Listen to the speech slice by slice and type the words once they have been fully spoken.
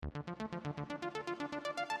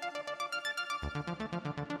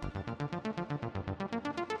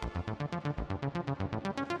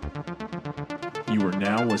You are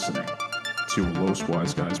now listening to a Los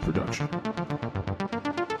Wise Guys production.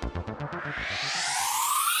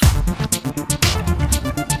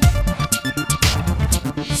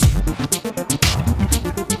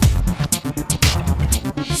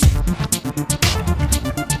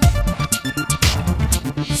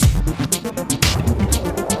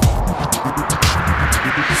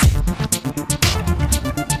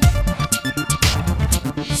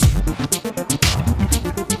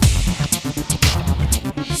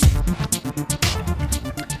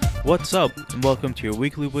 What's up, and welcome to your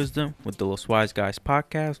weekly wisdom with the Los Wise Guys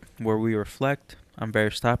podcast, where we reflect on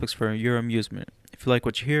various topics for your amusement. If you like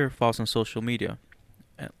what you hear, follow us on social media.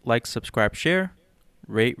 Like, subscribe, share,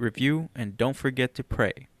 rate, review, and don't forget to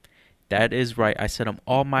pray. That is right, I said them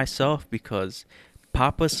all myself because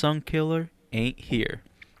Papa Sun Killer ain't here.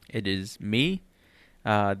 It is me,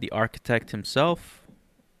 the architect himself,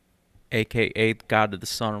 aka God of the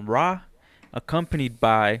Sun Ra, accompanied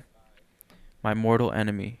by my mortal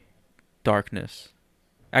enemy, Darkness.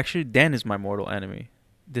 Actually, Dan is my mortal enemy.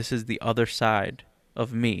 This is the other side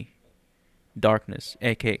of me, Darkness,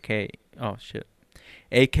 aka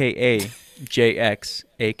JX,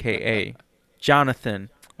 aka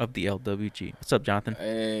Jonathan of the LWG. What's up, Jonathan?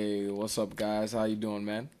 Hey, what's up, guys? How you doing,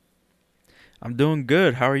 man? I'm doing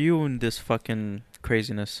good. How are you in this fucking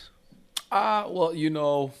craziness? As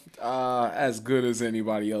good as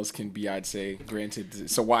anybody else can be, I'd say. Granted,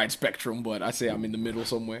 it's a wide spectrum, but I'd say I'm in the middle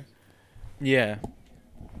somewhere. Yeah.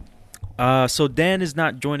 So Dan is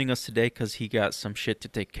not joining us today because he got some shit to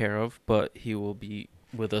take care of, but he will be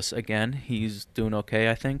with us again. He's doing okay,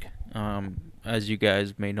 I think. As you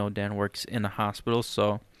guys may know, Dan works in a hospital,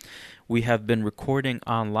 so we have been recording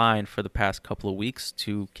online for the past couple of weeks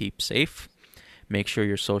to keep safe. Make sure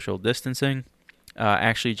you're social distancing.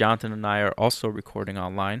 Actually, Jonathan and I are also recording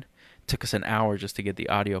online. Took us an hour just to get the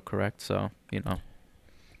audio correct, so, you know.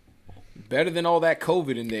 Better than all that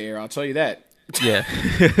COVID in the air, I'll tell you that. Yeah.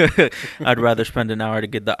 I'd rather spend an hour to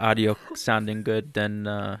get the audio sounding good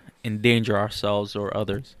than endanger ourselves or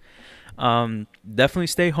others. Definitely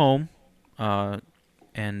stay home,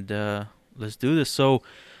 and let's do this. So,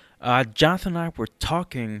 Jonathan and I were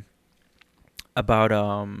talking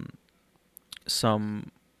about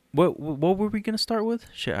some... What were we going to start with?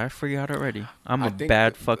 Shit, I forgot already. I'm a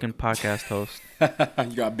bad fucking podcast host.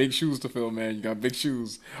 You got big shoes to fill, man. You got big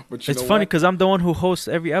shoes. But it's funny because I'm the one who hosts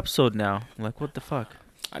every episode now. Like, what the fuck?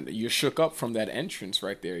 You're shook up from that entrance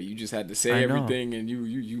right there. You just had to say everything, and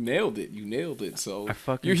you nailed it. You nailed it. So I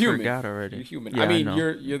fucking you're human. Forgot already. You're human. Yeah, I mean, I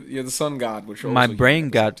you're the sun god, which my brain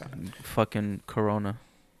got fucking corona.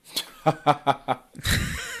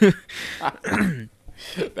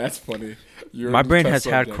 That's funny. My brain has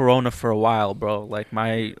had corona for a while, bro.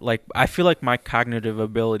 I feel like my cognitive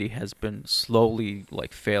ability has been slowly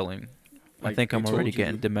failing. I think I'm already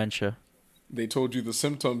getting dementia. They told you the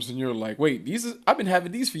symptoms, and you're like, "Wait, I've been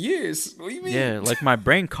having these for years. What do you mean?" Yeah, like my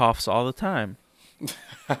brain coughs all the time.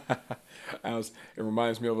 It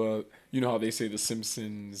reminds me of you know how they say the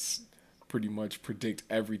Simpsons pretty much predict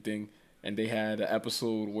everything, and they had an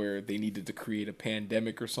episode where they needed to create a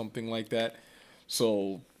pandemic or something like that.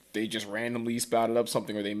 So they just randomly spouted up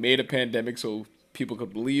something, or they made a pandemic so people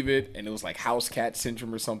could believe it, and it was like house cat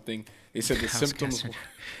syndrome or something. They said the symptoms,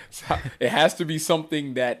 it has to be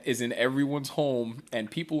something that is in everyone's home,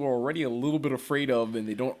 and people are already a little bit afraid of, and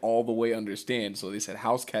they don't all the way understand. So they said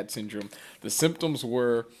house cat syndrome. The symptoms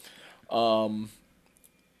were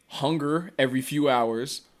hunger every few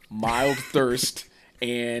hours, mild thirst,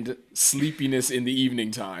 and sleepiness in the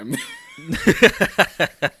evening time.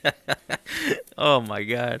 Oh my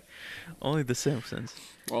god. Only the Simpsons.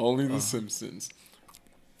 Only the Simpsons.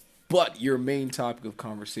 But your main topic of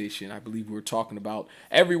conversation, I believe we were talking about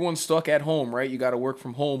everyone's stuck at home, right? You got to work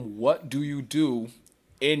from home. What do you do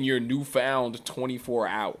in your newfound 24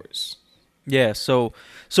 hours? Yeah, so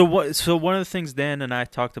one of the things Dan and I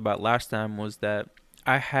talked about last time was that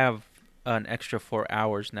I have an extra 4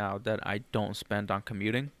 hours now that I don't spend on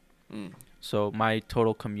commuting. So my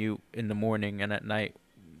total commute in the morning and at night,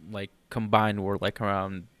 combined, were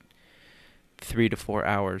around 3 to 4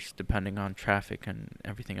 hours, depending on traffic and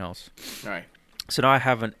everything else. All right. So now I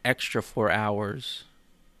have an extra 4 hours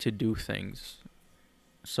to do things.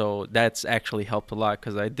 So that's actually helped a lot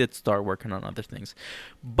because I did start working on other things.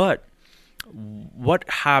 But what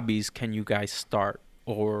hobbies can you guys start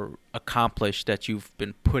or accomplish that you've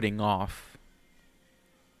been putting off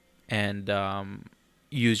and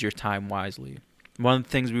use your time wisely? One of the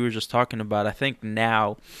things we were just talking about, I think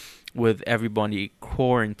now with everybody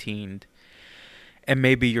quarantined and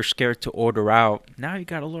maybe you're scared to order out, now you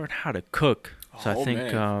got to learn how to cook. So I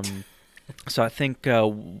think So I think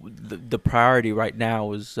the priority right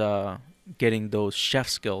now is getting those chef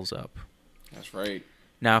skills up. That's right.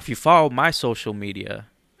 Now, if you follow my social media,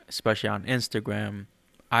 especially on Instagram,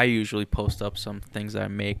 I usually post up some things I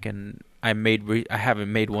make, and I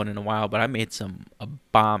haven't made one in a while, but I made a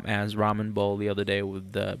bomb ass ramen bowl the other day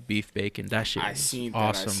with the beef bacon. That shit I was seen that.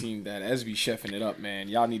 awesome. I seen that. SB chefing it up, man.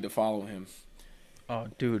 Y'all need to follow him. Oh,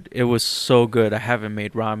 dude, it was so good. I haven't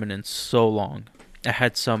made ramen in so long. I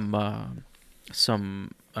had some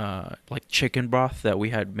like chicken broth that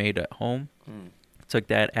we had made at home. Mm. Took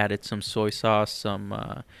that, added some soy sauce,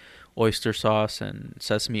 some oyster sauce, and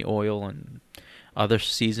sesame oil, and other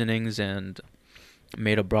seasonings, and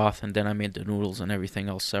made a broth. And then I made the noodles and everything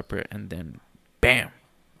else separate. And then, bam,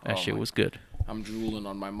 that shit was good. I'm drooling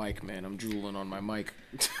on my mic, man. I'm drooling on my mic.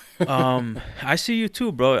 I see you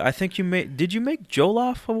too, bro. I think did you make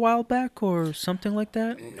Jollof a while back or something like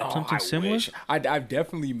that? No, Something I similar? wish. I've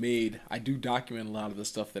definitely made. I do document a lot of the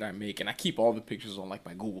stuff that I make, and I keep all the pictures on like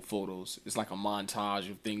my Google Photos. It's like a montage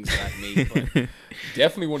of things that I've made. But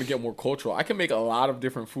definitely want to get more cultural. I can make a lot of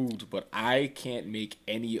different foods, but I can't make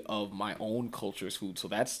any of my own culture's food. So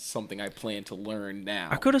that's something I plan to learn now.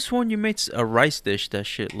 I could have sworn you made a rice dish that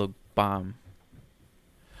shit looked bomb.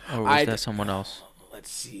 Or was that someone else?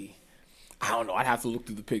 Let's see. I don't know. I'd have to look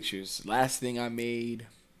through the pictures. Last thing I made,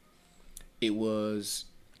 it was,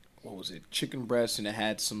 what was it? Chicken breast, and it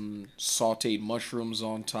had some sautéed mushrooms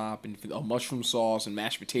on top, and a mushroom sauce, and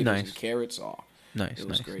mashed potatoes and carrots. Oh, nice, it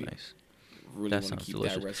was nice, great. nice. Really That want to sounds keep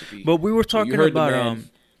delicious. that recipe. But we were So you talking heard the about man.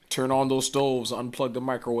 Turn on those stoves, unplug the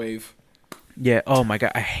microwave. yeah. Oh my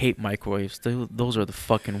god, I hate microwaves. Those are the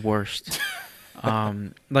fucking worst.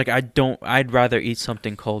 Like I'd rather eat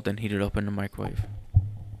something cold than heat it up in the microwave.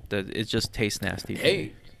 It just tastes nasty.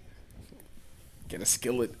 Hey, get a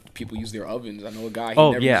skillet. People use their ovens. I know a guy.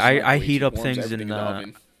 Oh, never yeah, uses I microwaves. heat He up warms things everything in, the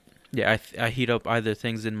oven. Yeah, I heat up either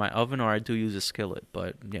things in my oven or I do use a skillet.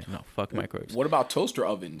 But yeah, no, fuck microwaves. What about toaster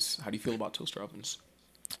ovens? How do you feel about toaster ovens?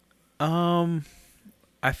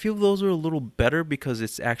 I feel those are a little better because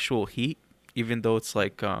it's actual heat, even though it's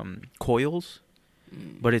like coils,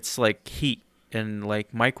 but it's like heat, and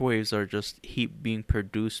like microwaves are just heat being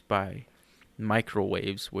produced by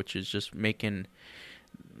microwaves, which is just making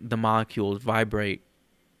the molecules vibrate.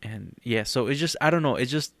 And yeah, so it's just, I don't know, it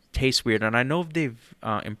just tastes weird. And I know if they've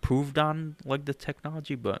improved on like the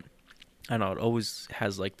technology, but I don't know, it always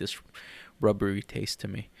has like this rubbery taste to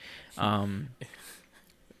me.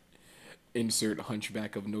 Insert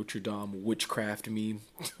Hunchback of Notre Dame witchcraft meme.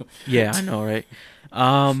 Yeah, I know, right?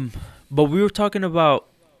 But we were talking about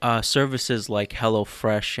services like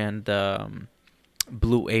HelloFresh and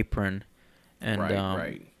Blue Apron, and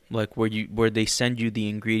Right. like where they send you the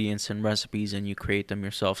ingredients and recipes and you create them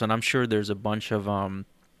yourself. And I'm sure there's a bunch of online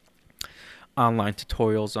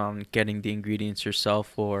tutorials on getting the ingredients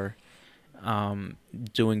yourself or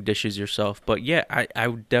doing dishes yourself. But yeah, I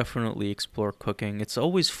would definitely explore cooking. It's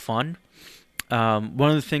always fun. One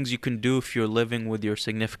of the things you can do if you're living with your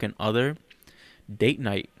significant other, date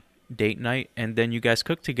night, and then you guys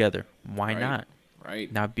cook together. Why not?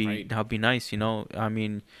 Right. That'd be nice, you know. I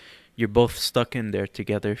mean, you're both stuck in there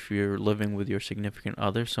together if you're living with your significant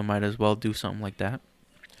other, so might as well do something like that.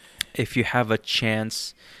 If you have a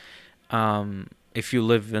chance, if you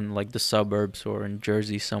live in like the suburbs or in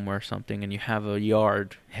Jersey somewhere or something, and you have a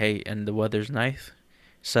yard, hey, and the weather's nice,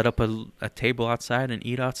 set up a table outside and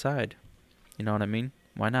eat outside. You know what I mean?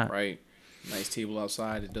 Why not? Right. Nice table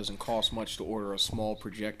outside. It doesn't cost much to order a small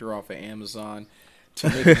projector off of Amazon to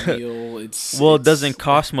make a meal. It doesn't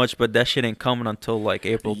cost much, but that shit ain't coming until like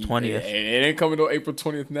April 20th. It ain't coming until April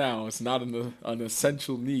 20th now. It's not an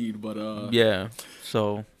essential need, but yeah.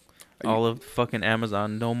 So all of fucking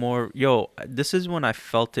Amazon, no more. Yo, this is when I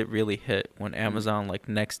felt it really hit, when Amazon like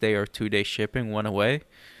next day or 2 day shipping went away.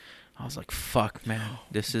 I was like, "Fuck, man,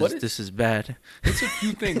 this is bad." It's a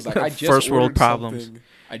few things. Like I just first world problems.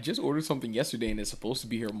 I just ordered something yesterday, and it's supposed to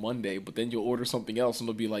be here Monday. But then you'll order something else, and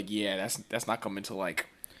they'll be like, "Yeah, that's not coming till like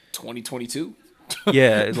 2022."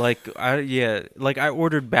 Yeah, I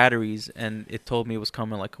ordered batteries, and it told me it was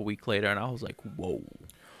coming like a week later, and I was like, "Whoa."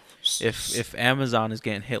 If Amazon is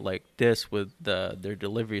getting hit like this with their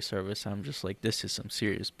delivery service, I'm just like, this is some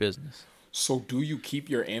serious business. So do you keep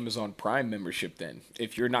your Amazon Prime membership then?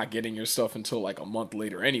 If you're not getting your stuff until like a month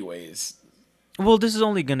later anyways. Well, this is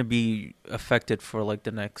only going to be affected for like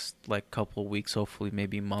the next like couple of weeks, hopefully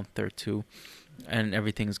maybe a month or two. And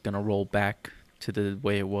everything's going to roll back to the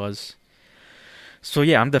way it was. So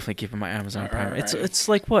yeah, I'm definitely keeping my Amazon Prime. Right. It's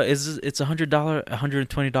like what? It's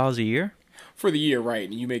 $120 a year? for the year, right?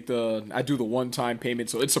 And I do the one-time payment,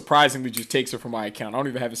 so it surprisingly just takes it from my account. I don't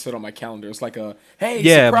even have it set on my calendar. It's like a, hey,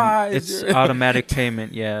 Yeah, surprise! it's automatic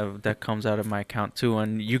payment. Yeah, that comes out of my account too,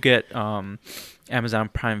 and you get Amazon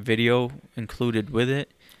Prime Video included with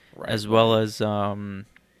it, Right, as well as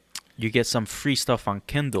you get some free stuff on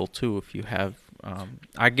Kindle too. If you have,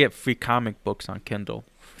 I get free comic books on Kindle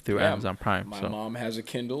through Yeah, Amazon Prime. My So mom has a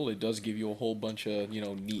Kindle. It does give you a whole bunch of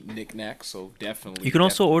neat knickknacks. So definitely. you can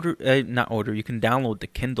also order, not order. You can download the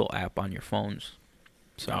Kindle app on your phones.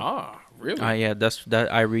 So Really? yeah, that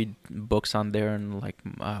I read books on there, and like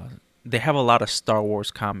they have a lot of Star Wars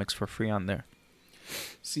comics for free on there.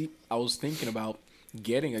 See, I was thinking about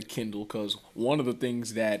getting a Kindle because one of the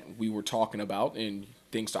things that we were talking about and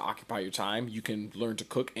things to occupy your time, you can learn to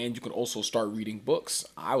cook and you can also start reading books.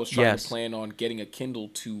 I was trying to plan on getting a Kindle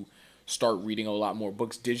to start reading a lot more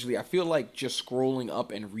books digitally. I feel like just scrolling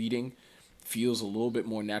up and reading feels a little bit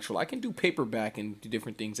more natural. I can do paperback and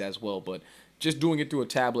different things as well, but just doing it through a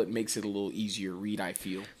tablet makes it a little easier to read, I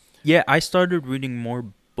feel. Yeah, I started reading more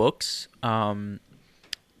books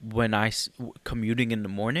when commuting in the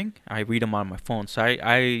morning. I read them on my phone. So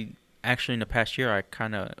I actually in the past year I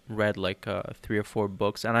kind of read like 3 or 4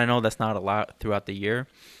 books, and I know that's not a lot throughout the year,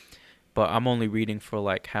 but I'm only reading for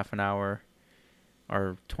like half an hour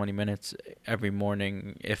or 20 minutes every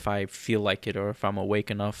morning if I feel like it or if I'm awake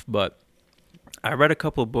enough. But I read a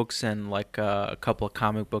couple of books and like a couple of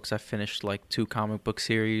comic books. I finished like 2 comic book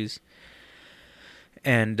series.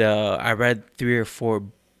 And I read 3 or 4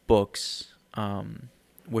 books,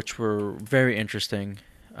 which were very interesting.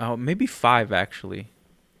 Maybe 5, actually.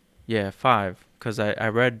 Yeah, 5. Because I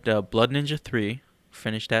read Blood Ninja 3,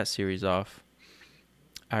 finished that series off.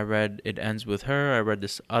 I read It Ends With Her. I read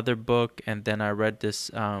this other book. And then I read this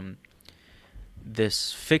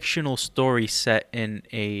this fictional story set in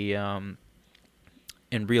in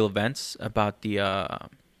real events about the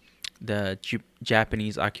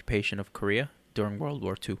Japanese occupation of Korea during World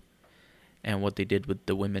War II and what they did with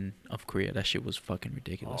the women of Korea. That shit was fucking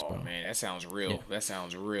ridiculous, bro. Oh, man, that sounds real. Yeah. That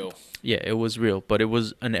sounds real. Yeah, it was real, but it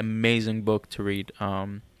was an amazing book to read.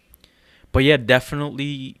 But yeah,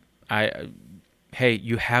 definitely, hey,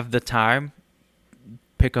 you have the time,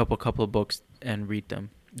 pick up a couple of books and read them.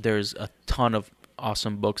 There's a ton of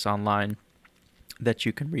awesome books online that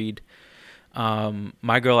you can read.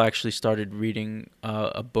 My girl actually started reading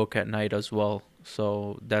a book at night as well.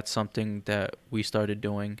 So that's something that we started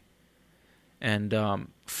doing. And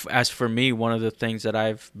as for me, one of the things that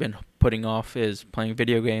I've been putting off is playing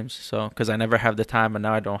video games. So because I never have the time, and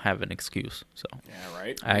now I don't have an excuse. So Yeah,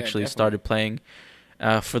 right. I actually started playing.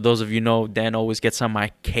 For those of you know, Dan always gets on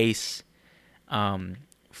my case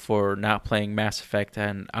for not playing Mass Effect,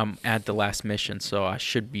 and I'm at the last mission, so I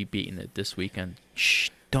should be beating it this weekend. Shh,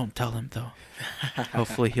 don't tell him though.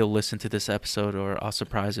 Hopefully he'll listen to this episode, or I'll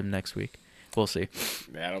surprise him next week. We'll see.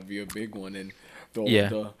 That'll be a big one. And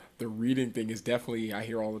the reading thing is definitely, I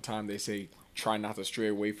hear all the time, they say, try not to stray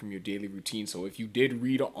away from your daily routine. So if you did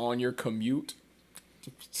read on your commute,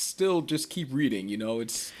 still just keep reading,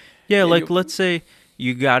 it's... Yeah, like let's say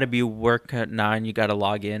you got to be work at 9, you got to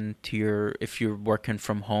log in to if you're working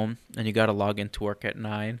from home and you got to log into work at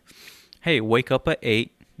 9. Hey, wake up at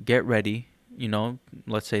 8, get ready.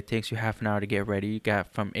 Let's say it takes you half an hour to get ready. You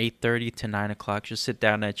got from 8:30 to 9 o'clock. Just sit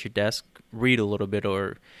down at your desk, read a little bit,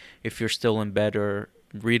 or if you're still in bed, or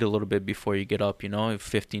read a little bit before you get up,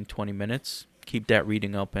 15, 20 minutes. Keep that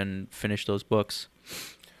reading up and finish those books.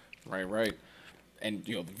 Right. And,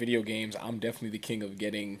 the video games, I'm definitely the king of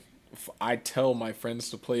getting... I tell my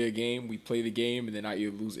friends to play a game, we play the game, and then I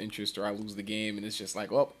either lose interest or I lose the game, and it's just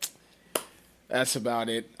like, well... That's about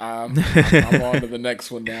it. I'm on to the next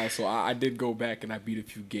one now. So I did go back and I beat a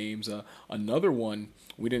few games. Another one,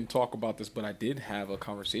 we didn't talk about this, but I did have a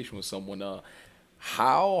conversation with someone.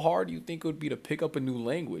 How hard do you think it would be to pick up a new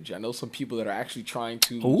language? I know some people that are actually trying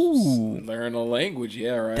to learn a language.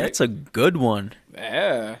 Yeah, right? That's a good one.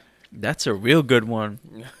 Yeah. That's a real good one.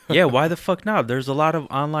 Yeah, why the fuck not? There's a lot of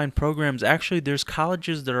online programs. Actually, there's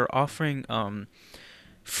colleges that are offering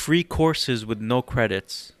free courses with no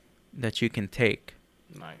credits that you can take.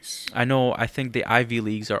 Nice. I think the Ivy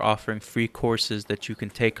Leagues are offering free courses that you can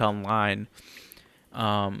take online,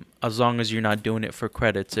 as long as you're not doing it for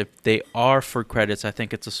credits. If they are for credits, I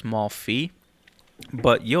think it's a small fee.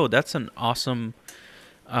 But that's an awesome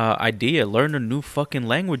idea. Learn a new fucking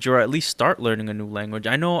language, or at least start learning a new language.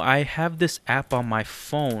 I know I have this app on my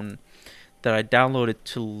phone that I downloaded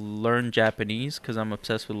to learn Japanese because I'm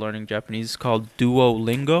obsessed with learning Japanese. It's called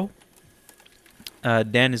Duolingo.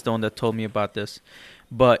 Dan is the one that told me about this.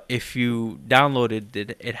 But if you download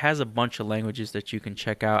it, it has a bunch of languages that you can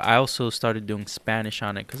check out. I also started doing Spanish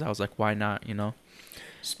on it because I was like, why not, you know?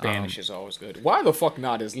 Spanish is always good. Why the fuck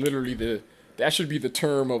not is literally that should be the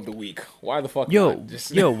term of the week. Why the fuck not?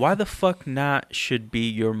 Just Why the fuck not should be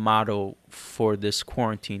your motto for this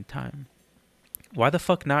quarantine time. Why the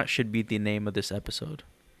fuck not should be the name of this episode.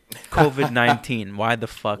 COVID-19. Why the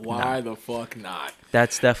fuck not? Why the fuck not?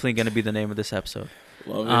 That's definitely going to be the name of this episode.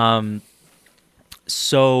 Love it.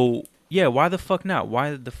 So, yeah, why the fuck not?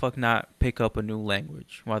 Why the fuck not pick up a new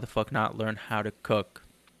language? Why the fuck not learn how to cook?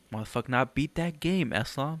 Why the fuck not beat that game,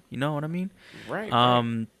 Islam? You know what I mean?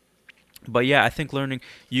 Right. But yeah, I think learning,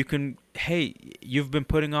 you've been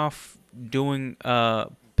putting off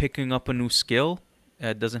picking up a new skill.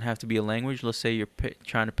 It doesn't have to be a language. Let's say you're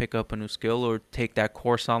trying to pick up a new skill or take that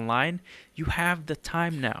course online. You have the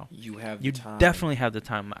time now. You definitely have the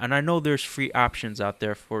time. And I know there's free options out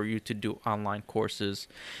there for you to do online courses.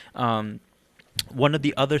 One of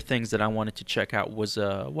the other things that I wanted to check out was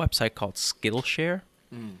a website called Skillshare.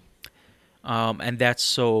 And that's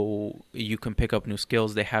so you can pick up new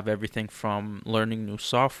skills. They have everything from learning new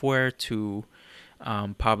software to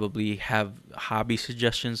probably have hobby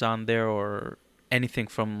suggestions on there, or anything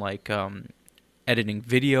from like editing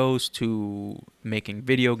videos to making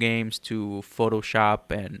video games to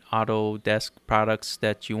Photoshop and Autodesk products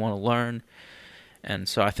that you want to learn. And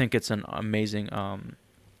so I think it's an amazing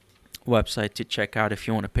website to check out if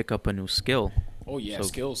you want to pick up a new skill. Oh yeah,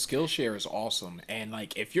 Skillshare is awesome. And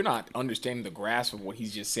like, if you're not understanding the grasp of what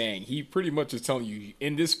he's just saying, he pretty much is telling you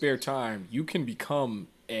in this spare time you can become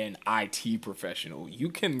an IT professional. You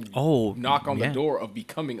can knock on the door of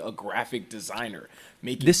becoming a graphic designer.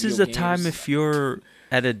 This is a time if you're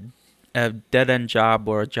at a dead-end job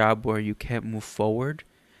or a job where you can't move forward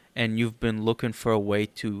and you've been looking for a way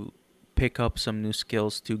to pick up some new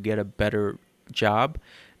skills to get a better job.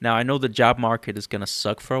 Now, I know the job market is going to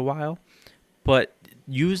suck for a while, but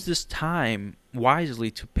use this time wisely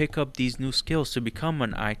to pick up these new skills, to become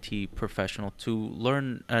an IT professional, to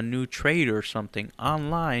learn a new trade or something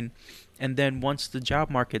online. And then once the job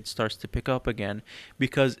market starts to pick up again, you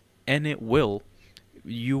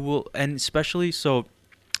will, and especially, so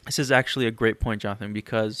this is actually a great point, Jonathan,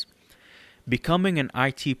 because becoming an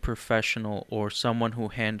IT professional or someone who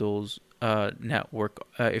handles network,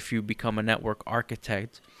 if you become a network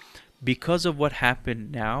architect, because of what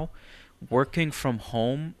happened now, working from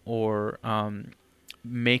home or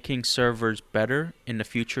making servers better in the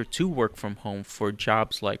future to work from home for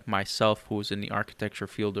jobs like myself, who's in the architecture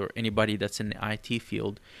field, or anybody that's in the IT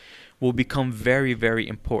field, will become very, very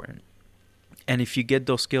important. And if you get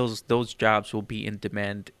those skills, those jobs will be in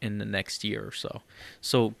demand in the next year or so.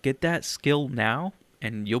 So get that skill now,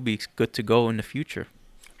 and you'll be good to go in the future.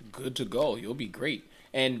 Good to go. You'll be great.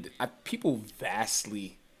 And people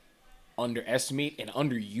vastly underestimate and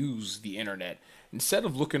underuse the internet. Instead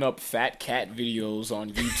of looking up fat cat videos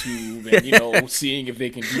on YouTube and seeing if they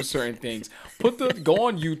can do certain things, go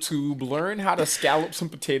on YouTube, learn how to scallop some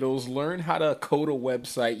potatoes, learn how to code a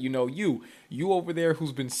website. You over there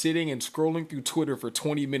who's been sitting and scrolling through Twitter for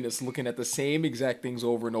 20 minutes looking at the same exact things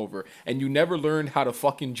over and over, and you never learned how to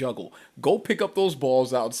fucking juggle. Go pick up those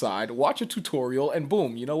balls outside, watch a tutorial, and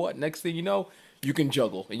boom, you know what? Next thing you know, you can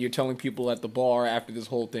juggle. And you're telling people at the bar after this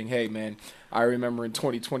whole thing, hey, man, I remember in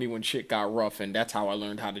 2020 when shit got rough, and that's how I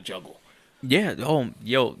learned how to juggle. Yeah.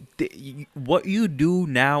 What you do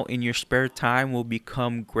now in your spare time will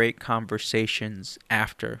become great conversations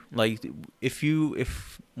after. Like,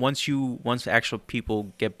 once actual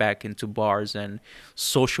people get back into bars and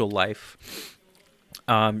social life,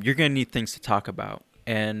 you're going to need things to talk about.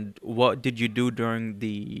 And what did you do during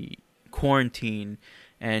the quarantine?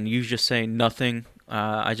 And you just say nothing.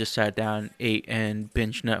 I just sat down, ate, and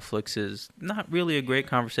binged Netflix is not really a great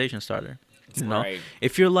conversation starter. Right.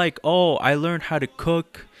 If you're like, oh, I learned how to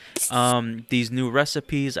cook these new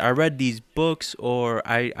recipes, I read these books, or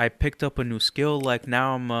I picked up a new skill, like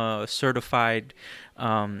now I'm a certified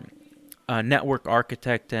network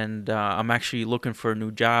architect, and I'm actually looking for a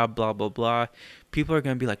new job, blah, blah, blah. People are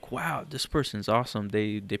going to be like, wow, this person's awesome.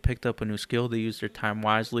 They picked up a new skill. They used their time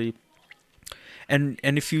wisely. And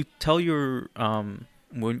if you tell your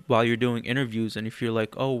while you're doing interviews, and if you're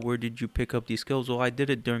like, oh, where did you pick up these skills? Well, I did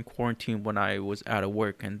it during quarantine when I was out of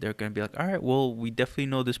work. And they're going to be like, all right, well, we definitely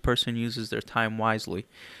know this person uses their time wisely.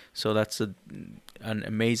 So that's an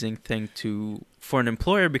amazing thing for an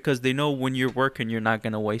employer, because they know when you're working, you're not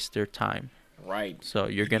going to waste their time. Right. So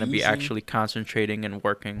you're going to be actually concentrating and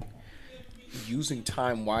working. Using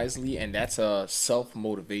time wisely, and that's a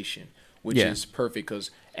self-motivation. which Yeah. is perfect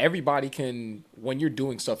because everybody can, when you're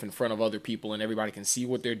doing stuff in front of other people and everybody can see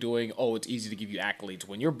what they're doing, oh, it's easy to give you accolades.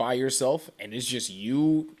 When you're by yourself and it's just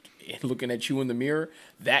you looking at you in the mirror,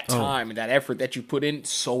 that time and that effort that you put in,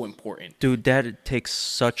 so important. Dude, that it takes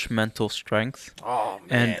such mental strength. Oh,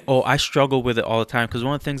 man. And I struggle with it all the time because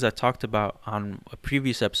one of the things I talked about on a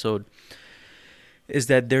previous episode is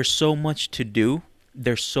that there's so much to do.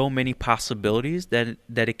 There's so many possibilities that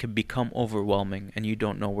it can become overwhelming and you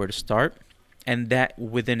don't know where to start. And that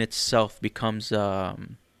within itself becomes a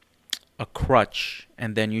crutch.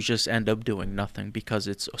 And then you just end up doing nothing because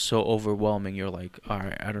it's so overwhelming. You're like, all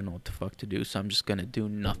right, I don't know what the fuck to do, so I'm just going to do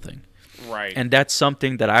nothing. Right. And that's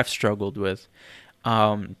something that I've struggled with.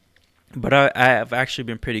 But I have actually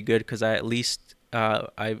been pretty good because I at least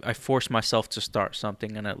I force myself to start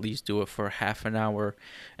something and at least do it for half an hour.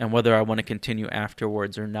 And whether I want to continue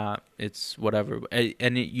afterwards or not, it's whatever.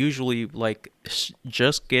 And it usually, like,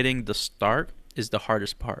 just getting the start is the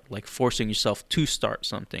hardest part. Like, forcing yourself to start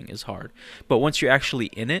something is hard. But once you're actually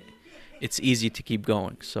in it, it's easy to keep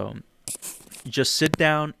going. So just sit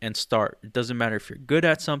down and start. It doesn't matter if you're good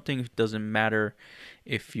at something. It doesn't matter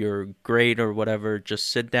if you're great or whatever. Just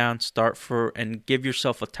sit down, and give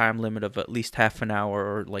yourself a time limit of at least half an hour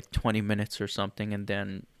or like 20 minutes or something, and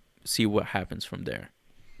then see what happens from there.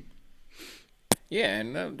 Yeah,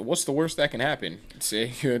 and what's the worst that can happen?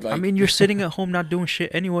 Say you're like, I mean, you're sitting at home not doing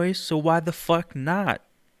shit anyways, so why the fuck not?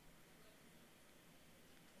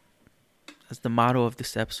 That's the motto of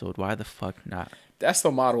this episode. Why the fuck not? that's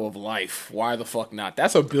the motto of life. Why the fuck not?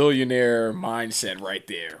 That's a billionaire mindset right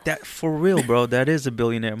there. That for real, bro. That is a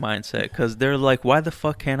billionaire mindset because they're like, why the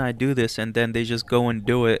fuck can't I do this? And then they just go and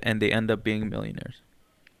do it, and they end up being millionaires.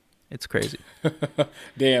 It's crazy.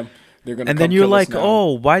 Damn, they're gonna. And then you're like,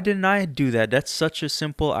 oh, why didn't I do that? That's such a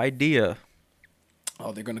simple idea.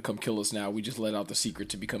 Oh, they're gonna come kill us now. We just let out the secret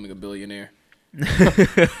to becoming a billionaire.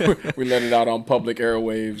 We let it out on public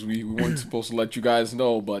airwaves. We weren't supposed to let you guys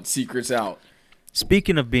know, but secret's out.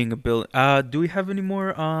 Speaking of being a billionaire, do we have any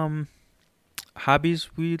more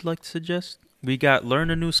hobbies we'd like to suggest? We got learn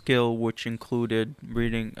a new skill, which included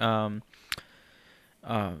reading, going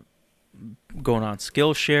on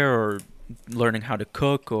Skillshare, or learning how to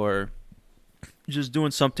cook, or just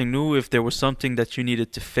doing something new. If there was something that you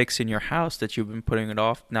needed to fix in your house that you've been putting it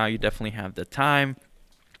off, now you definitely have the time.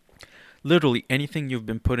 Literally anything you've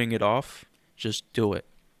been putting it off, just do it.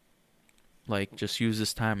 Like, just use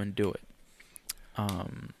this time and do it.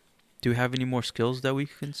 Do you have any more skills that we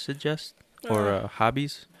can suggest, or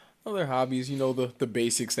hobbies? Other hobbies, you know, the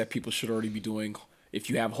basics that people should already be doing. If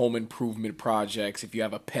you have home improvement projects, if you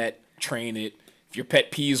have a pet, train it. If your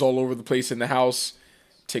pet pees all over the place in the house,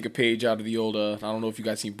 take a page out of the old, I don't know if you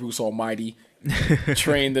guys seen Bruce Almighty.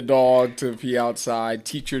 Train the dog to pee outside.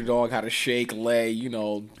 Teach your dog how to shake, lay, you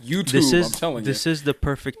know, YouTube, I'm telling you. This is the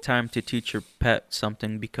perfect time to teach your pet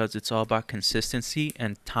something because it's all about consistency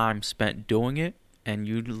and time spent doing it, and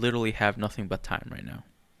you literally have nothing but time right now.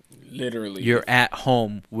 Literally. You're at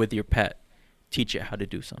home with your pet. Teach it how to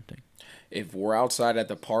do something. If we're outside at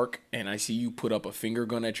the park and I see you put up a finger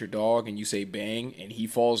gun at your dog and you say bang and he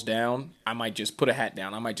falls down, I might just put a hat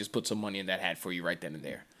down. I might just put some money in that hat for you right then and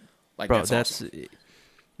there. Like, bro, that's awesome.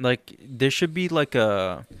 Like, there should be like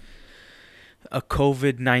a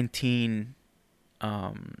COVID-19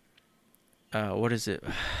 what is it?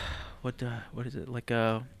 What is it? Like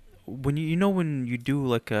when when you do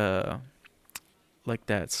like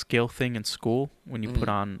that skill thing in school when you put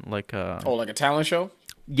on like a like a talent show?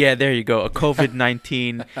 Yeah, there you go. A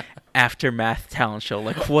COVID-19 aftermath talent show.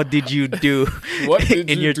 Like, what did you do? What did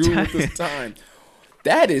in you your do with this time?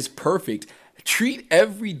 That is perfect. Treat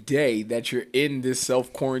every day that you're in this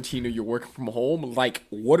self-quarantine or you're working from home like,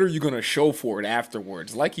 what are you going to show for it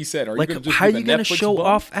afterwards? Like he said, are you going to just how are be you going to show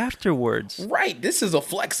off afterwards? Right. This is a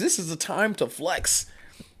flex. This is a time to flex.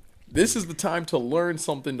 This is the time to learn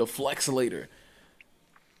something to flex later.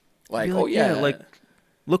 Like, oh, yeah. Like,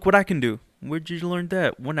 look what I can do. Where'd you learn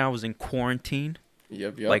that? When I was in quarantine.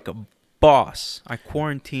 Yep. Like a boss. I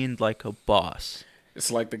quarantined like a boss. It's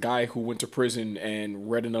like the guy who went to prison and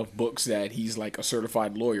read enough books that he's like a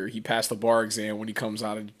certified lawyer. He passed the bar exam when he comes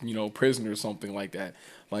out of, prison or something like that.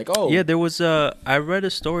 Like, oh. Yeah, there was I read a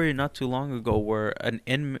story not too long ago where an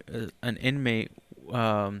inmate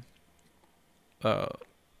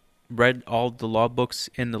read all the law books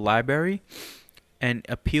in the library and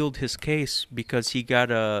appealed his case because he got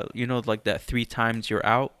like that 3 times you're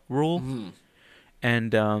out rule. Mm-hmm.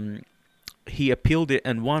 And he appealed it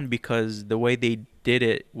and won because the way they did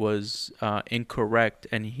it was incorrect,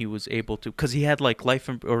 and he was able to, because he had like life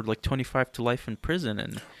or like 25 to life in prison,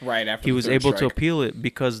 and right after he was able to appeal it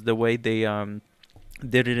because the way they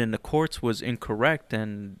did it in the courts was incorrect,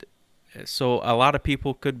 and so a lot of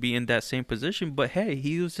people could be in that same position. But hey, he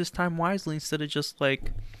used his time wisely instead of just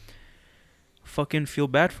like fucking feel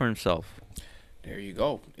bad for himself. There you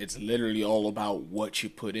go. It's literally all about what you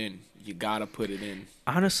put in. You gotta put it in.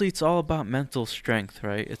 Honestly, it's all about mental strength,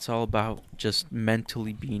 right? It's all about just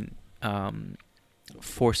mentally being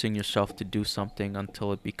forcing yourself to do something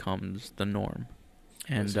until it becomes the norm.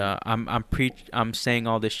 And I'm saying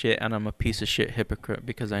all this shit, and I'm a piece of shit hypocrite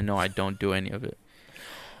because I know I don't do any of it.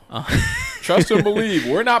 Trust and believe.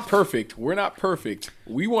 We're not perfect. We're not perfect.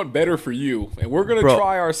 We want better for you, and we're gonna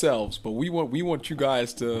try ourselves. But we want you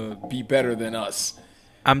guys to be better than us.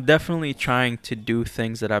 I'm definitely trying to do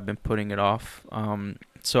things that I've been putting it off.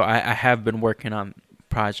 So I have been working on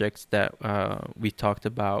projects that we talked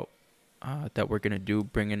about that we're gonna do,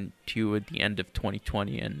 bringing to you at the end of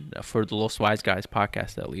 2020, and for the Los Wise Guys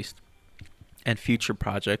podcast at least, and future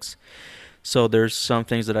projects. So there's some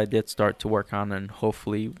things that I did start to work on, and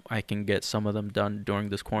hopefully I can get some of them done during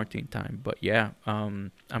this quarantine time. But yeah,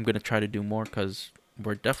 I'm gonna try to do more because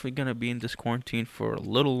we're definitely gonna be in this quarantine for a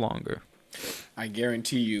little longer. I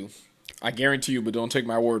guarantee you, but don't take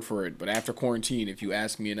my word for it. But after quarantine, if you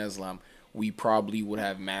ask me and Islam, we probably would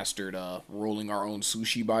have mastered rolling our own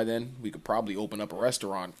sushi by then. We could probably open up a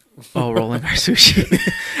restaurant. Oh, rolling our sushi.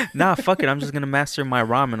 Nah, fuck it. I'm just going to master my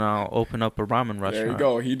ramen. I'll open up a ramen restaurant. There you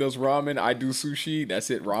go. He does ramen. I do sushi. That's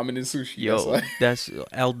it. Ramen and sushi. Yo, that's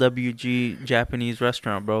LWG Japanese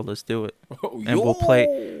restaurant, bro. Let's do it. Oh, and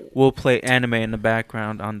we'll play anime in the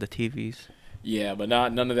background on the TVs. Yeah, but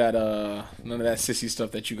none of that sissy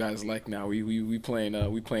stuff that you guys like now. We playing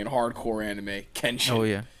hardcore anime.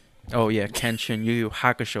 Kenshin. Oh yeah, Kenshin, Yu Yu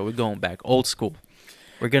Hakusho. We're going back old school.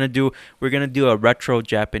 We're gonna do a retro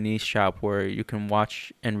Japanese shop where you can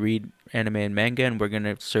watch and read anime and manga, and we're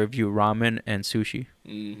gonna serve you ramen and sushi.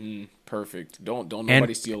 Perfect. Don't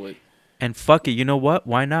nobody steal it. And fuck it, you know what?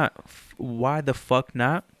 Why not? Why the fuck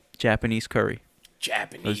not? Japanese curry.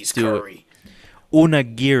 Japanese curry.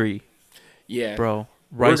 Unagiri. Yeah, bro.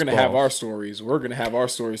 We're gonna have our stories. We're gonna have our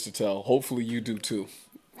stories to tell. Hopefully, you do too.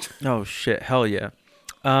 Oh shit! Hell yeah.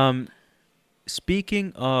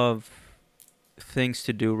 Speaking of things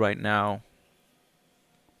to do right now,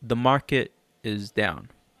 the market is down,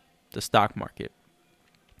 the stock market.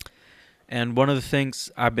 And one of the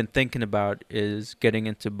things I've been thinking about is getting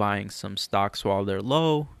into buying some stocks while they're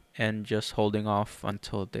low and just holding off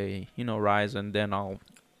until they, rise, and then I'll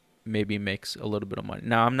maybe make a little bit of money.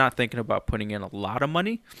 Now, I'm not thinking about putting in a lot of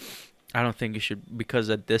money. I don't think you should,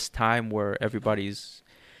 because at this time where everybody's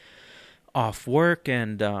off work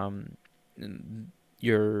and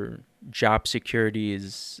your job security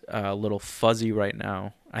is a little fuzzy right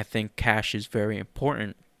now, I think cash is very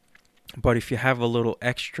important. But if you have a little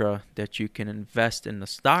extra that you can invest in the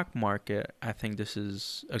stock market, I think this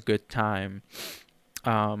is a good time.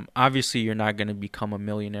 Obviously, you're not going to become a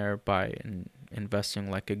millionaire by investing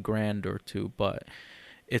like $1,000 or $2,000, but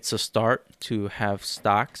it's a start to have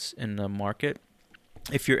stocks in the market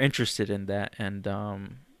if you're interested in that. And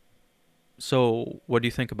so what do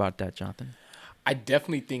you think about that, Jonathan? I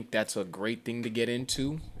definitely think that's a great thing to get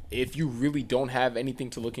into. If you really don't have anything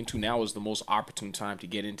to look into, now is the most opportune time to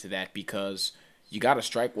get into that, because you got to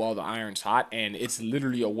strike while the iron's hot, and it's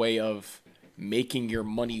literally a way of making your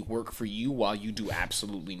money work for you while you do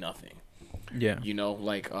absolutely nothing. Yeah.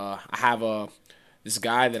 I have this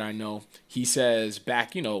guy that I know, he says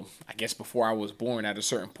back, I guess before I was born, at a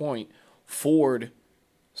certain point, Ford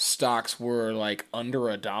stocks were like under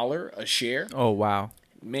 $1 a share. Oh, wow.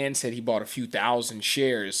 Man said he bought a few thousand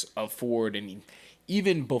shares of Ford, and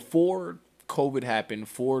even before COVID happened,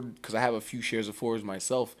 Ford, because I have a few shares of Ford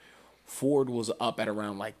myself, Ford was up at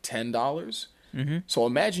around like $10. Mm-hmm. So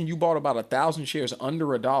imagine you bought about 1,000 shares under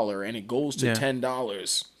 $1, and it goes to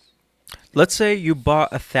 $10. Let's say you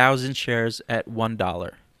bought 1,000 shares at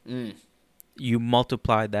 $1. You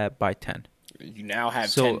multiply that by 10. You now have $10,000.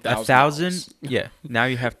 So 1,000, yeah. Now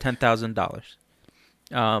you have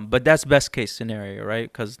 $10,000. But that's best case scenario,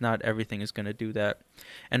 right? Because not everything is going to do that.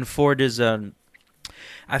 And Ford is,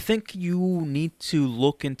 I think you need to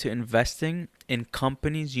look into investing in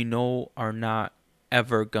companies are not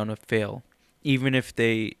ever going to fail. Even if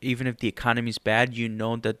the economy's bad,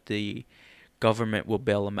 that the government will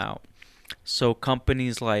bail them out. So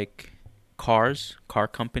companies like car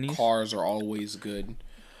companies. Cars are always good.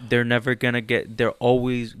 They're never gonna get. They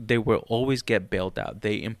will always get bailed out.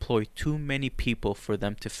 They employ too many people for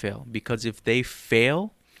them to fail. Because if they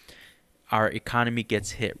fail, our economy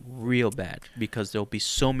gets hit real bad. Because there'll be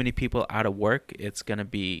so many people out of work. It's gonna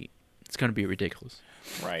be it's gonna be ridiculous.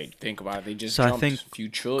 Right. Think about it. They just So I jumped think a few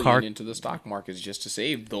trillion car- into the stock markets just to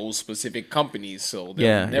save those specific companies, so they'll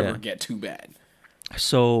Yeah, never yeah. get too bad.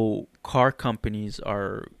 So car companies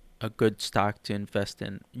are a good stock to invest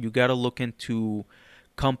in. You got to look into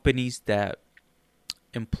companies that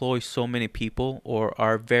employ so many people or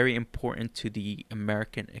are very important to the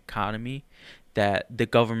American economy that the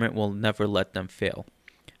government will never let them fail.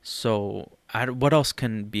 So, what else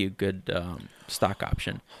can be a good stock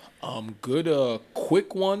option? Good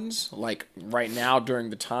quick ones like right now during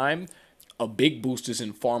the time, a big boost is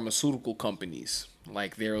in pharmaceutical companies.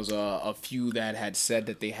 Like there was a few that had said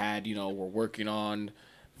that they had, were working on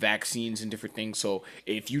vaccines and different things. So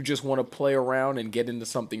if you just want to play around and get into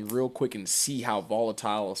something real quick and see how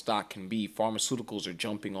volatile a stock can be, pharmaceuticals are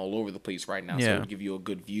jumping all over the place right now. So Yeah. it'll give you a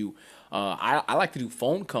good view. I like to do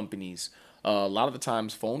phone companies. A lot of the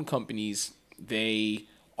times, phone companies, they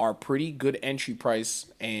are pretty good entry price,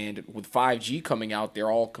 and with 5G coming out, they're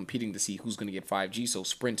all competing to see who's going to get 5G. So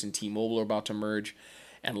Sprint and T-Mobile are about to merge,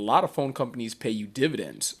 and a lot of phone companies pay you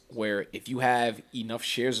dividends, where if you have enough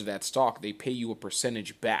shares of that stock, they pay you a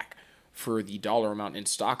percentage back for the dollar amount in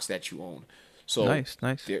stocks that you own. So Nice,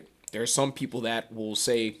 nice. there are some people that will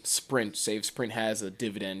say if Sprint has a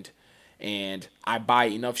dividend, and I buy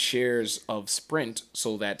enough shares of Sprint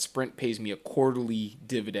so that Sprint pays me a quarterly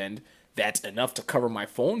dividend that's enough to cover my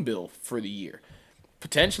phone bill for the year.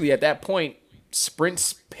 Potentially at that point,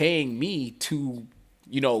 Sprint's paying me to,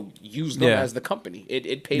 use them Yeah. as the company.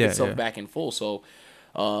 It paid Yeah, itself yeah. back in full. So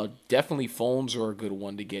definitely phones are a good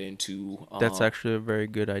one to get into. That's actually a very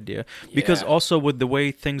good idea. Because Yeah. also with the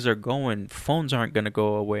way things are going, phones aren't going to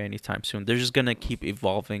go away anytime soon. They're just going to keep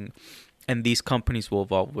evolving, and these companies will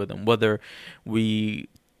evolve with them. Whether we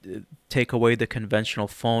take away the conventional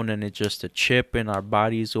phone and it's just a chip in our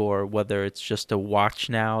bodies, or whether it's just a watch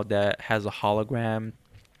now that has a hologram,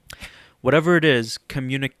 whatever it is,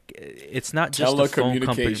 it's not just a phone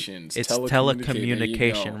company. Telecommunications. It's Telecommunicate. There you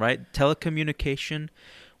telecommunication, go. right? Telecommunication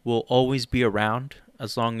will always be around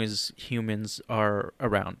as long as humans are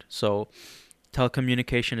around. So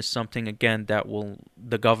telecommunication is something, again, that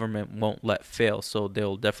the government won't let fail. So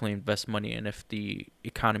they'll definitely invest money in if the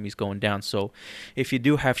economy's going down. So if you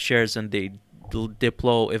do have shares and they dip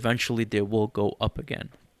low, eventually they will go up again.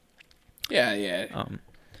 Yeah, yeah.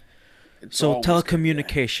 It's So always good, yeah.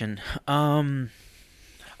 telecommunication.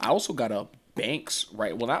 I also got a banks,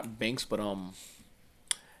 right? Well, not banks, but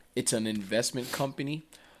it's an investment company.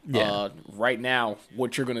 Yeah. Right now,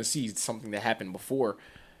 what you're gonna see is something that happened before.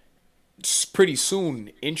 Pretty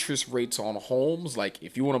soon, interest rates on homes, like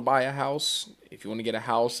if you want to buy a house, if you want to get a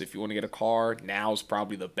house, if you want to get a car, now's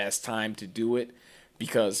probably the best time to do it,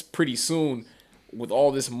 because pretty soon, with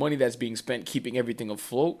all this money that's being spent keeping everything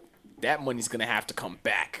afloat, that money's going to have to come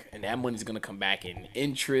back, and that money's going to come back in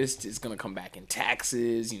interest, it's going to come back in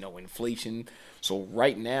taxes, inflation. So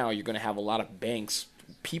right now, you're going to have a lot of banks.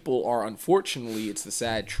 People are, unfortunately, it's the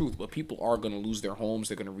sad truth, but people are going to lose their homes.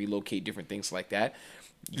 They're going to relocate, different things like that.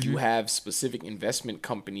 You have specific investment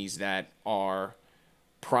companies that are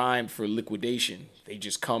primed for liquidation. They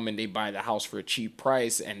just come and they buy the house for a cheap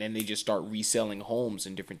price, and then they just start reselling homes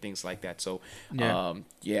and different things like that. So,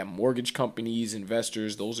 Yeah. mortgage companies,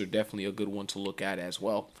 investors, those are definitely a good one to look at as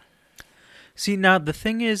well. See, now the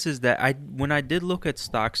thing is that when I did look at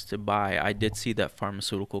stocks to buy, I did see that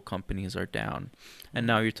pharmaceutical companies are down, and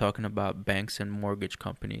now you're talking about banks and mortgage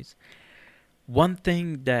companies. One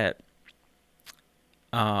thing that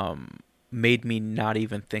made me not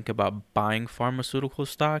even think about buying pharmaceutical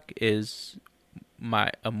stock is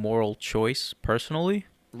a moral choice personally,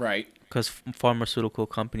 Right. because pharmaceutical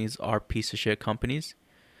companies are piece of shit companies.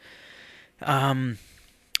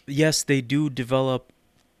 Yes, they do develop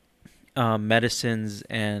medicines,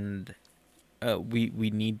 and we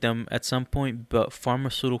need them at some point, but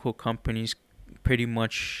pharmaceutical companies pretty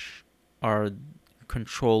much are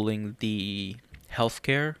controlling the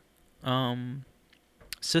healthcare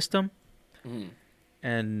system,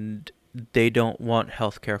 and they don't want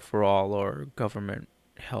healthcare for all, or government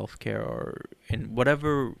healthcare, or in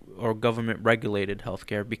whatever, or government regulated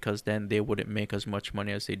healthcare, because then they wouldn't make as much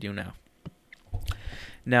money as they do now.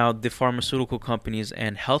 Now, the pharmaceutical companies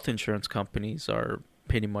and health insurance companies are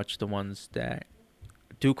pretty much the ones that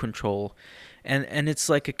do control, and it's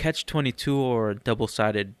like a catch-22 or a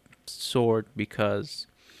double-sided sword, because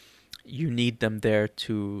you need them there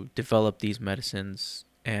to develop these medicines,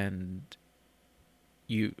 and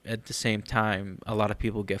you, at the same time, a lot of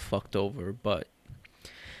people get fucked over. But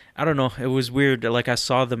I don't know, it was weird. Like, I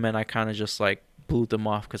saw them and I kind of just like blew them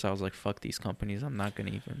off, because I was like, fuck these companies, I'm not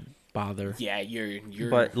gonna even bother. Yeah, you're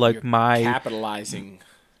But, like, you're my capitalizing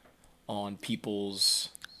on people's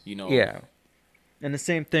You know, Yeah. And the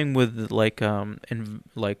same thing with like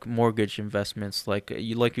like mortgage investments. Like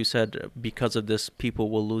you said, because of this, people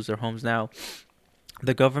will lose their homes now.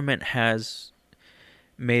 The government has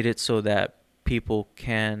made it so that people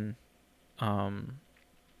can um,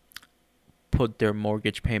 put their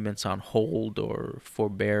mortgage payments on hold or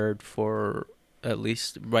forbeared for at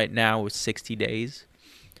least right now it's 60 days.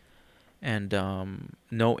 And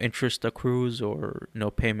no interest accrues or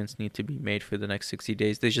no payments need to be made for the next 60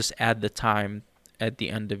 days. They just add the time at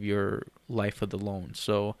the end of your life of the loan.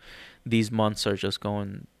 So these months are just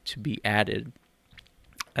going to be added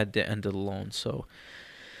at the end of the loan. So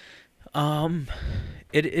um,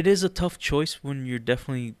 it is a tough choice when you're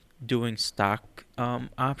definitely doing stock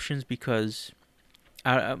options because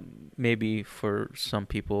maybe for some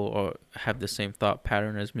people or have the same thought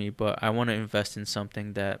pattern as me, but I want to invest in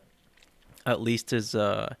something that at least is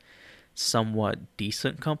a somewhat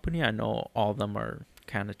decent company. I know all of them are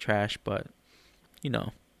kind of trash, but you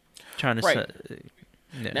know, trying to right. set.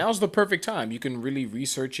 Yeah. Now's the perfect time. You can really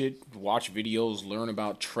research it, watch videos, learn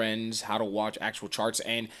about trends, how to watch actual charts.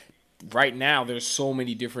 And right now, there's so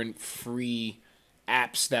many different free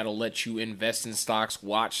apps that'll let you invest in stocks,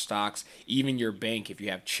 watch stocks, even your bank. If you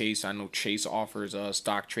have Chase, I know Chase offers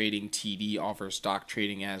stock trading, TD offers stock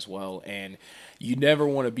trading as well. And you never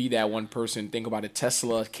want to be that one person. Think about it.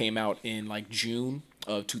 Tesla came out in like June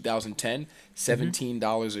of 2010,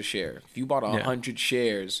 $17 a share. If you bought Yeah. 100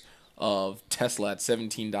 shares of Tesla at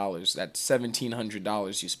 $17, that's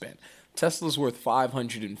 $1,700 you spent. Tesla's worth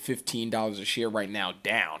 $515 a share right now,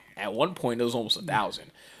 down. At one point, it was almost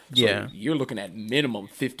 1,000. So Yeah. you're looking at minimum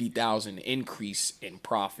 50,000 increase in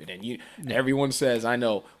profit, and everyone says I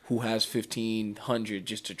know who has 1,500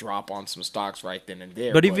 just to drop on some stocks right then and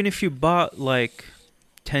there. But even if you bought like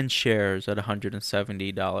 10 shares at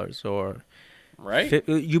 $170 or right,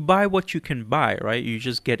 you buy what you can buy, right? You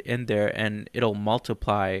just get in there and it'll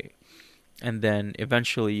multiply and then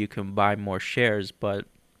eventually you can buy more shares, but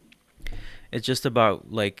it's just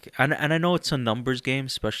about like and I know it's a numbers game,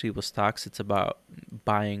 especially with stocks. It's about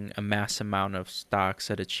buying a mass amount of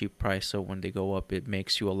stocks at a cheap price so when they go up it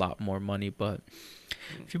makes you a lot more money, but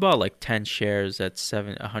if you bought like 10 shares at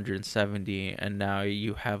 170 and now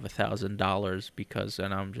you have $1,000 because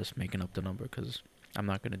and I'm just making up the number cuz I'm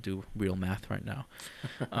not going to do real math right now.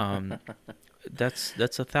 Um that's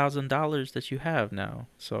 $1,000 that you have now.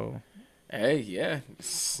 So hey, yeah,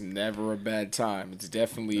 it's never a bad time. It's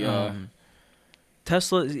definitely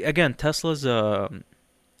Tesla again. Tesla's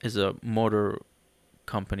is a motor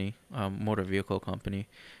company, motor vehicle company.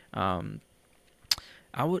 Um,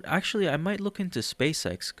 I might look into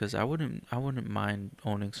SpaceX because I wouldn't mind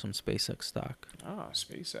owning some SpaceX stock.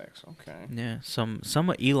 SpaceX. Okay. Yeah, some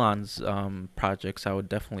of Elon's projects I would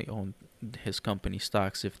definitely own his company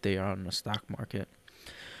stocks if they are on the stock market.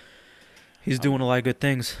 He's doing a lot of good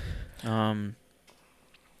things. Um,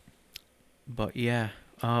 but yeah,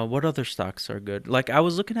 what other stocks are good? Like I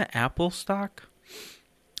was looking at Apple stock,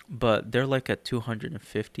 but they're like at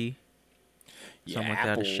 250, something like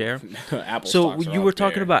that a share. Apple So stocks are you were up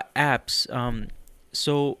talking there. about apps.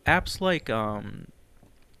 So apps like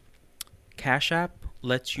Cash App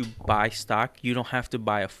lets you buy stock. You don't have to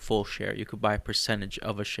buy a full share. You could buy a percentage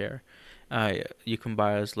of a share. You can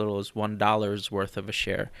buy as little as $1 worth of a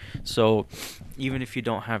share. So even if you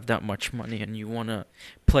don't have that much money and you want to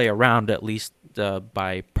play around at least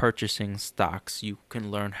by purchasing stocks, you can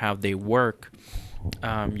learn how they work.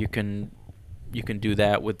 You can do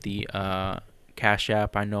that with the Cash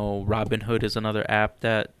App. I know Robinhood is another app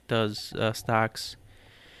that does stocks.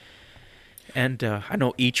 And I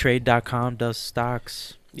know eTrade.com does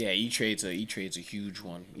stocks. Yeah, E-Trade's a huge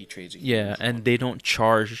one. E-Trade's a huge Yeah, one. and they don't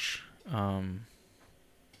charge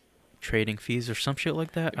trading fees or some shit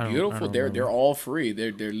like that. I Beautiful. don't They're remember. all free.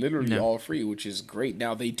 They're literally Yeah. all free, which is great.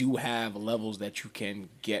 Now they do have levels that you can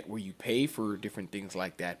get where you pay for different things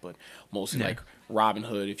like that, but mostly Yeah. like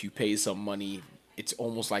Robinhood, if you pay some money, it's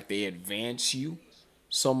almost like they advance you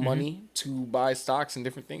some money to buy stocks and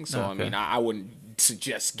different things. So I Okay. mean, I wouldn't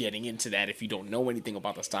suggest getting into that if you don't know anything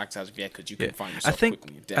about the stocks as of yet, because you can Yeah. find I yourself think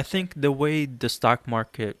quickly in debt. I think the way the stock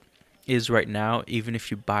market is right now, even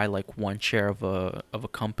if you buy like one share of a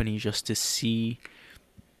company just to see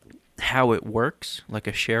how it works, like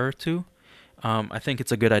a share or two, I think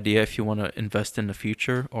it's a good idea if you want to invest in the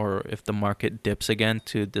future or if the market dips again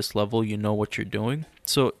to this level, you know what you're doing.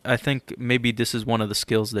 So I think maybe this is one of the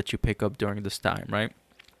skills that you pick up during this time, right?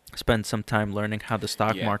 Spend some time learning how the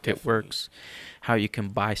stock Yeah, market definitely. works, how you can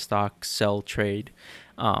buy stock, sell, trade.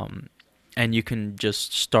 And you can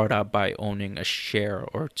just start out by owning a share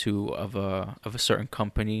or two of a certain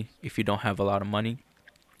company if you don't have a lot of money.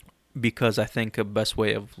 because I think a best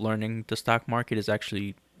way of learning the stock market is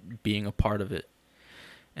actually being a part of it.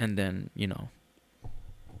 And then,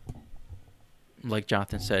 like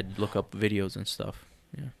Jonathan said, look up videos and stuff.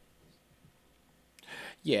 Yeah.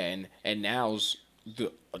 Yeah, and now's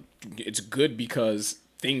it's good because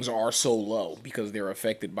things are so low because they're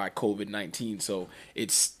affected by COVID-19. So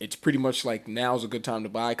it's pretty much like now's a good time to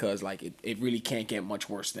buy because like it really can't get much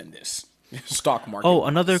worse than this stock market. Oh,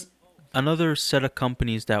 another set of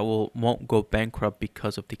companies that won't go bankrupt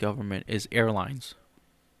because of the government is airlines.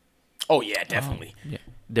 Oh yeah, definitely. Yeah,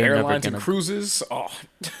 they're Airlines never and cruises. Oh,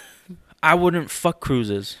 I wouldn't fuck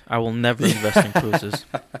cruises. I will never invest in cruises.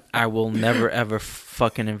 I will never ever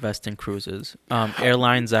fucking invest in cruises.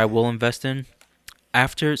 Airlines I will invest in.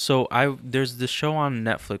 There's this show on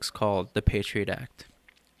Netflix called The Patriot Act.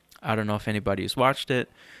 I don't know if anybody's watched it,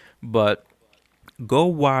 but go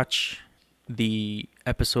watch the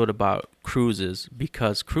episode about cruises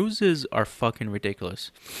because cruises are fucking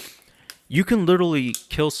ridiculous. You can literally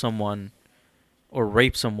kill someone or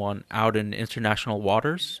rape someone out in international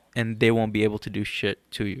waters and they won't be able to do shit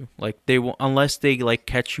to you. Like they will, unless they like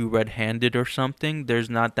catch you red-handed or something. There's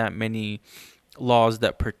not that many laws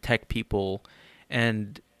that protect people,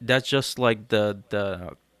 and that's just like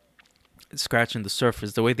the scratching the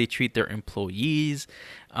surface. The way they treat their employees.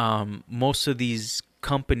 Most of these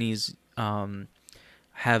companies are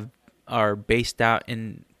based out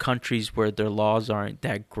in countries where their laws aren't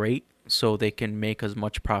that great, so they can make as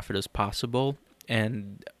much profit as possible.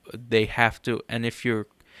 And they have to. And if you're,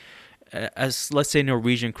 as let's say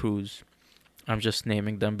Norwegian Cruise, I'm just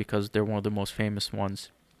naming them because they're one of the most famous ones.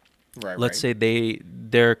 right. Let's say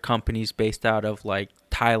their company's based out of like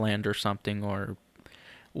Thailand or something, or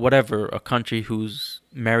whatever, a country whose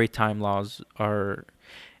maritime laws are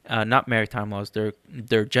not maritime laws.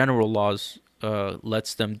 Their general laws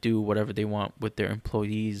lets them do whatever they want with their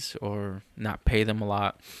employees or not pay them a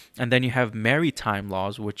lot. And then you have maritime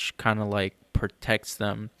laws, which kind of like protects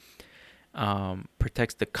them,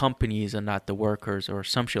 protects the companies and not the workers or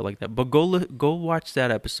some shit like that. But go watch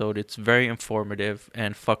that episode. It's very informative.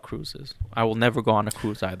 And fuck cruises. I will never go on a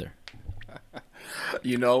cruise either.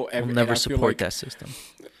 I'll never support that system.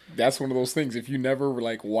 That's one of those things. If you never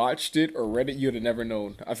like watched it or read it, you'd have never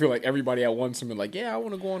known. I feel like everybody at once has been like, "Yeah, I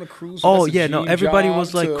want to go on a cruise." Oh yeah, no. Everybody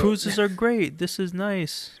was like, "Cruises are great. This is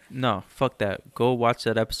nice." No, fuck that. Go watch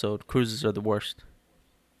that episode. Cruises are the worst.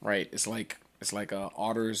 Right. It's like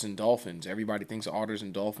otters and dolphins. Everybody thinks otters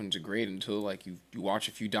and dolphins are great until like you watch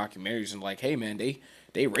a few documentaries and like, hey man, they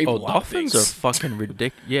rape a lot of things. Dolphins are fucking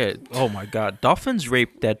ridiculous. Yeah. Oh my god, dolphins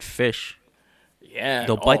rape dead fish. Yeah.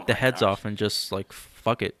 They'll bite the heads off and just like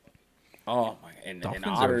fuck it. Oh my! And Dolphins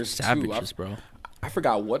otters are savages, too. bro. I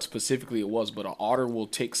forgot what specifically it was, but an otter will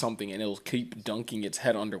take something and it'll keep dunking its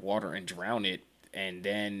head underwater and drown it, and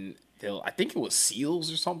then I think it was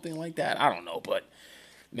seals or something like that. I don't know, but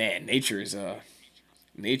man, nature is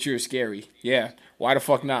scary. Yeah, why the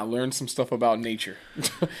fuck not learn some stuff about nature?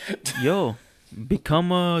 Yo,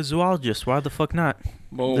 become a zoologist. Why the fuck not?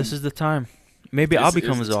 Boom. This is the time. Maybe I'll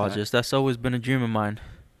become a is the time. zoologist. That's always been a dream of mine.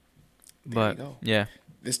 There you go. Yeah.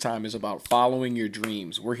 This time is about following your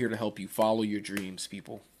dreams. We're here to help you follow your dreams,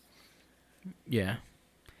 people. Yeah.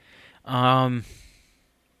 Yeah,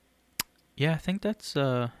 I think that's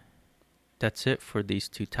it for these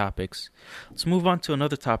two topics. Let's move on to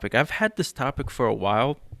another topic. I've had this topic for a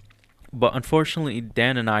while, but unfortunately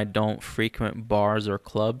Dan and I don't frequent bars or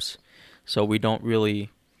clubs, so we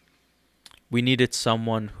needed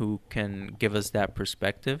someone who can give us that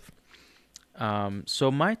perspective.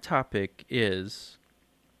 So my topic is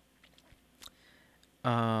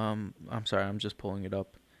I'm sorry, I'm just pulling it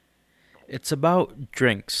up. It's about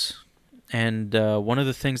drinks. And one of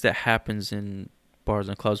the things that happens in bars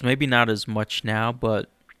and clubs, maybe not as much now, but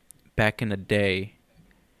back in the day,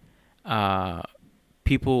 a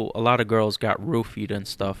lot of girls got roofied and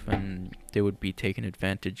stuff, and they would be taken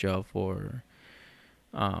advantage of. Or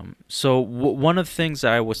one of the things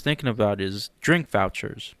I was thinking about is drink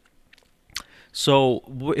vouchers. So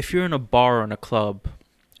if you're in a bar or in a club,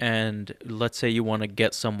 and let's say you want to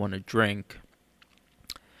get someone a drink,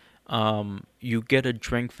 you get a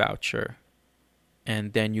drink voucher,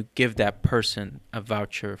 and then you give that person a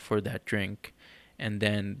voucher for that drink, and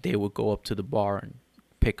then they will go up to the bar and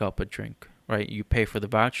pick up a drink, right? You pay for the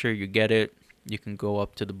voucher, you get it, you can go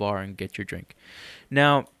up to the bar and get your drink.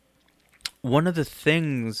 Now, one of the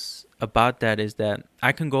things about that is that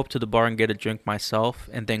I can go up to the bar and get a drink myself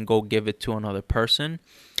and then go give it to another person.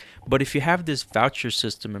 But if you have this voucher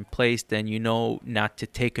system in place, then you know not to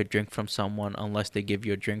take a drink from someone unless they give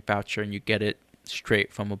you a drink voucher and you get it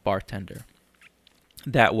straight from a bartender.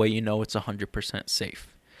 That way you know it's 100%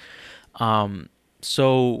 safe.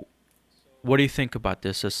 So what do you think about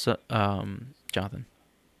this, Jonathan?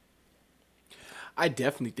 I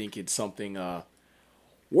definitely think it's something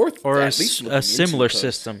worth Or at least a looking into similar because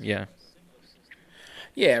system? Yeah.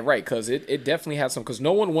 yeah, right. Because it definitely has some. Because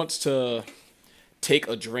no one wants to take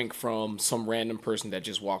a drink from some random person that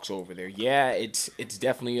just walks over there. Yeah, it's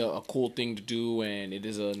definitely a cool thing to do, and it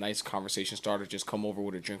is a nice conversation starter. Just come over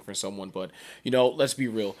with a drink for someone, but let's be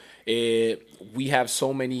real. We have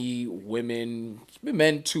so many women,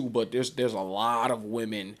 men too, but there's a lot of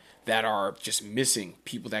women that are just missing.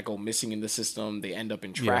 People that go missing in the system. They end up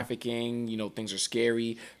in Yeah. trafficking. Things are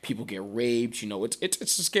scary. People get raped.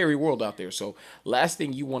 It's a scary world out there. So last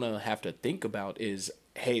thing you want to have to think about is,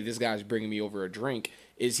 hey, this guy's bringing me over a drink.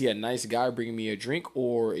 Is he a nice guy bringing me a drink,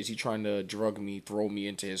 or is he trying to drug me, throw me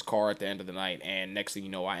into his car at the end of the night, and next thing you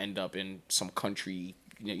know, I end up in some country,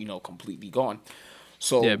 completely gone. Yeah.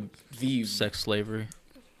 So the Sex slavery.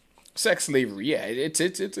 sex slavery, yeah, it's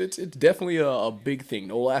definitely a big thing,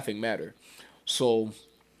 no laughing matter. So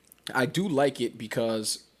I do like it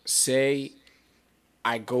because, say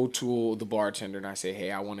I go to the bartender and I say,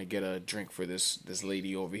 "Hey, I want to get a drink for this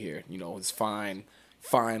lady over here. This fine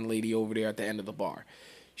lady over there at the end of the bar."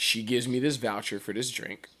 She gives me this voucher for this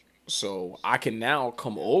drink. So I can now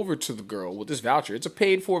come over to the girl with this voucher. It's a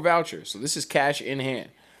paid for voucher. So this is cash in hand.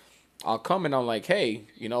 I'll come and I'm like, "Hey,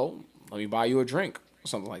 let me buy you a drink," or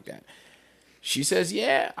something like that. She says,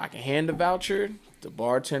 "Yeah, I can hand the voucher." The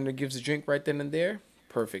bartender gives the drink right then and there.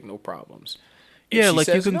 Perfect, no problems. If Yeah, she like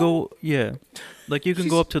you says can no, go. Yeah, like you can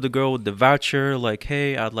go she's up to the girl with the voucher. Like,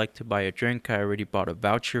 hey, I'd like to buy a drink. I already bought a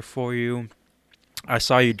voucher for you. I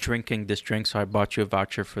saw you drinking this drink, so I bought you a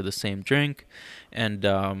voucher for the same drink. And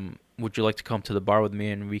would you like to come to the bar with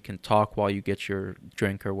me and we can talk while you get your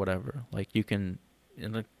drink or whatever? Like you can,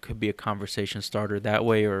 and it could be a conversation starter that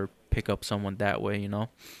way, or pick up someone that way,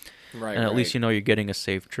 right, And at least right. you're getting a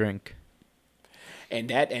safe drink. And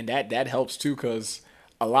that helps too, because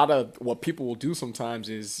a lot of what people will do sometimes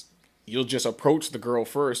is you'll just approach the girl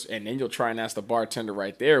first and then you'll try and ask the bartender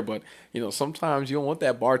right there. But sometimes you don't want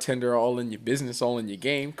that bartender all in your business, all in your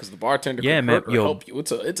game, because the bartender could Yeah, man. hurt or Yo, help you.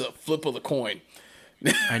 It's a flip of the coin.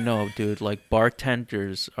 I know, dude. Like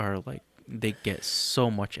bartenders are like they get so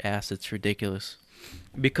much ass. It's ridiculous.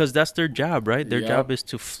 Because that's their job, right? Their job Yep. is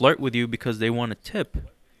to flirt with you because they want a tip.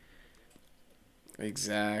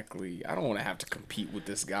 Exactly. I don't want to have to compete with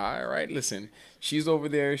this guy, right? Listen, she's over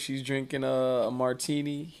there. She's drinking a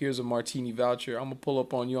martini. Here's a martini voucher. I'm gonna pull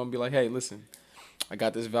up on you and be like, "Hey, listen, I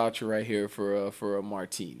got this voucher right here for a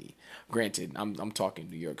martini." Granted, I'm talking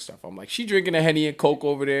New York stuff. I'm like, she drinking a Henny and Coke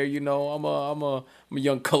over there. I'm a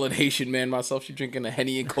young colored Haitian man myself. She drinking a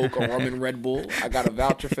Henny and Coke, a rum and Red Bull. I got a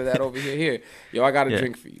voucher for that over here. Here, yo, I got a Yeah.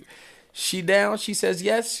 drink for you. She down. She says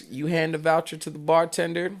yes. You hand the voucher to the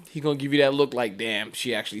bartender. He gonna give you that look like, damn,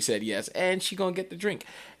 she actually said yes, and she gonna get the drink.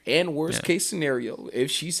 And worst Yeah. case scenario,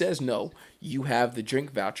 if she says no, you have the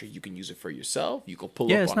drink voucher. You can use it for yourself. You can pull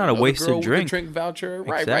Yeah, up it's on not a another wasted girl with a drink. drink voucher.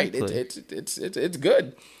 Right, right. It's Exactly. it's it's it's it's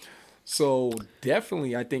good. So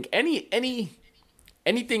definitely, I think anything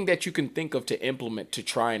that you can think of to implement to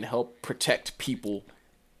try and help protect people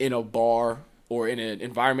in a bar or in an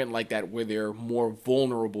environment like that where they're more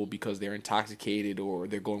vulnerable because they're intoxicated or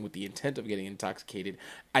they're going with the intent of getting intoxicated,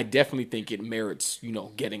 I definitely think it merits,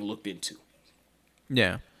 getting looked into.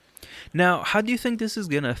 Yeah. Now, how do you think this is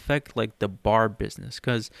gonna affect like the bar business?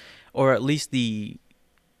 Cause, or at least the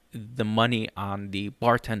money on the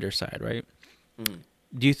bartender side, right? Mm.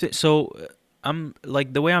 Do you think so? I'm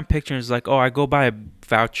like the way I'm picturing is like, oh, I go buy a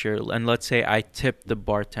voucher, and let's say I tip the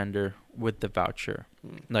bartender with the voucher.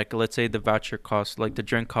 Mm. Like, let's say the voucher costs like the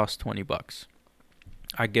drink costs $20.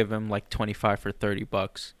 I give him like 25 for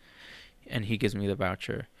 $30, and he gives me the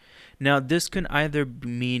voucher. Now, this can either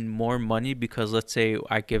mean more money because let's say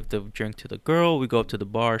I give the drink to the girl, we go up to the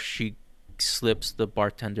bar, she slips the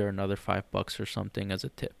bartender another $5 or something as a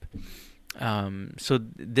tip. So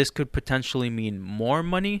this could potentially mean more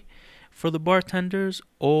money for the bartenders,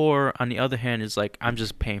 or on the other hand, is like I'm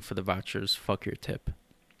just paying for the vouchers. Fuck your tip,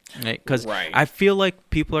 right? Because Right. I feel like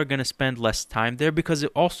people are gonna spend less time there. Because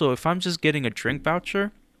also, if I'm just getting a drink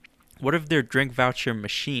voucher, what if they're drink voucher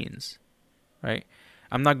machines, right?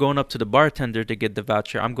 I'm not going up to the bartender to get the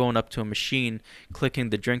voucher. I'm going up to a machine, clicking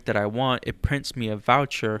the drink that I want. It prints me a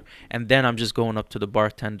voucher, and then I'm just going up to the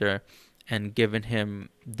bartender and giving him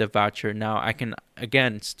the voucher. Now I can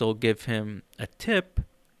again still give him a tip,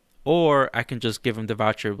 or I can just give him the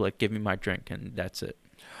voucher, like give me my drink, and that's it.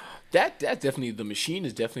 That definitely, the machine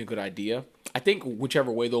is definitely a good idea. I think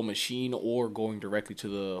whichever way though, machine or going directly to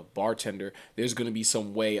the bartender, there's gonna be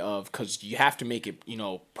some way of, because you have to make it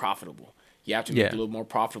profitable. You have to make it a little more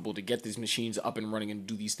profitable to get these machines up and running and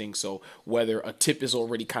do these things. So whether a tip is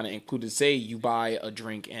already kind of included, say you buy a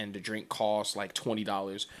drink and the drink costs like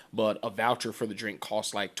 $20, but a voucher for the drink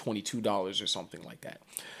costs like $22 or something like that.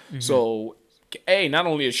 So, not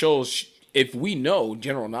only it shows, if we know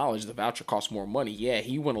general knowledge, the voucher costs more money. Yeah,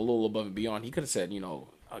 he went a little above and beyond. He could have said,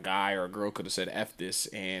 a guy or a girl could have said F this,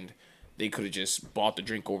 and they could have just bought the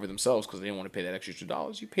drink over themselves because they didn't want to pay that extra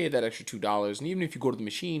 $2. You pay that extra $2, and even if you go to the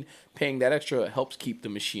machine, paying that extra helps keep the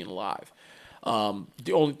machine alive.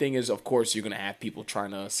 The only thing is, of course, you're going to have people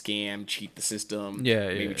trying to scam, cheat the system,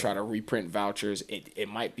 maybe try to reprint vouchers. It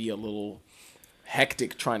might be a little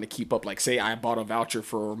hectic trying to keep up. Like, say I bought a voucher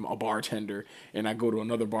for a bartender and I go to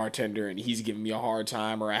another bartender and he's giving me a hard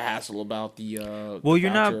time or a hassle about the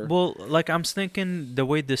like I'm thinking the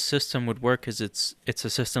way this system would work is it's a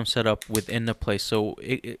system set up within the place, so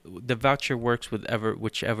the voucher works with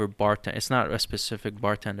whichever bartender. It's not a specific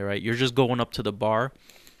bartender, right? You're just going up to the bar,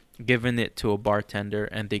 giving it to a bartender,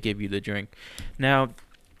 and they give you the drink. Now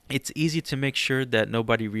it's easy to make sure that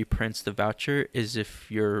nobody reprints the voucher is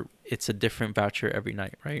if it's a different voucher every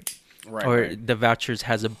night, right? Or the vouchers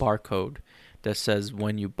has a barcode that says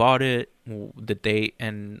when you bought it, the date,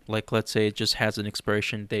 and like let's say it just has an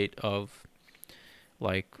expiration date of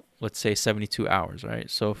like let's say 72 hours, right?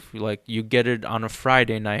 So if like you get it on a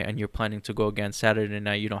Friday night and you're planning to go again Saturday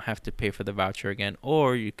night, you don't have to pay for the voucher again,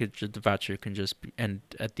 or the voucher can just end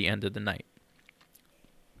at the end of the night.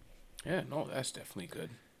 Yeah, no, that's definitely good.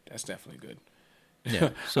 That's definitely good. Yeah.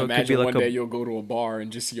 So imagine it could be like one day you'll go to a bar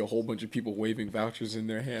and just see a whole bunch of people waving vouchers in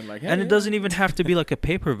their hand, like. Hey, and it doesn't even have to be like a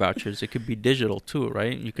paper vouchers. It could be digital too,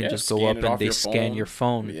 right? You can just go up and they scan your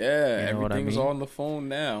phone. Yeah, you know everything's on the phone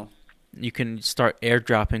now. You can start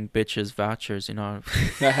airdropping bitches vouchers,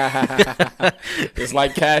 It's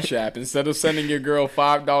like Cash App. Instead of sending your girl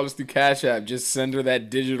 $5 through Cash App, just send her that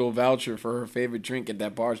digital voucher for her favorite drink at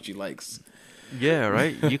that bar she likes. Yeah,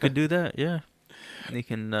 right. You could do that. Yeah. You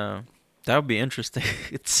can that would be interesting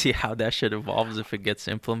to see how that shit evolves if it gets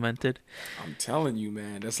implemented. I'm telling you,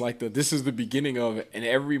 man, that's like this is the beginning of it. In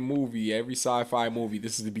every movie, every sci-fi movie,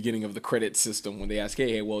 this is the beginning of the credit system when they ask,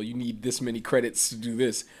 hey, well, you need this many credits to do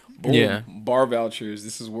this. Boom, bar vouchers.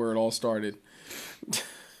 This is where it all started.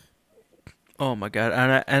 Oh my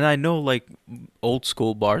god, and I know like old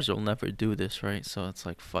school bars will never do this, right? So it's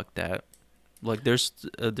like fuck that. Like there's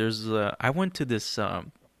I went to this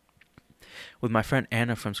with my friend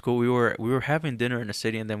Anna from school. We were having dinner in the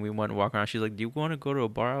city, and then we went and walk around. She's like, "Do you want to go to a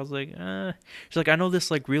bar?" I was like, She's like, "I know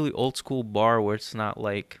this like really old school bar where it's not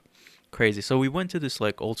like crazy." So we went to this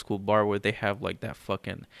like old school bar where they have like that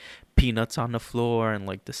fucking peanuts on the floor, and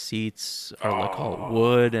like the seats are like all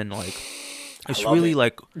wood, and like it's really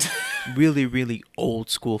like really really old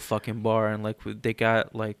school fucking bar. And like they got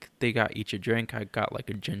each a drink. I got like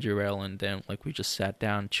a ginger ale, and then like we just sat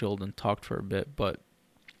down, chilled, and talked for a bit, but.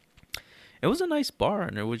 It was a nice bar,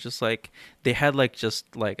 and it was just like they had like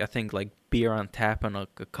just like I think like beer on tap and a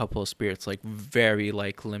couple of spirits, like very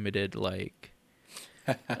like limited like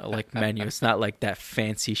like menu. It's not like that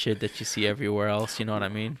fancy shit that you see everywhere else. You know what I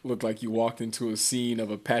mean? Looked like you walked into a scene of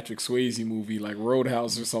a Patrick Swayze movie, like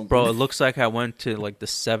Roadhouse or something. Bro, it looks like I went to like the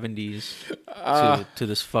 70s to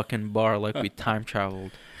this fucking bar, like we time traveled.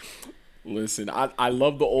 Listen, I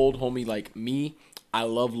love the old homie like me. I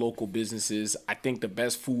love local businesses. I think the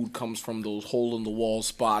best food comes from those hole-in-the-wall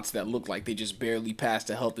spots that look like they just barely passed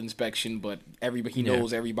a health inspection, but he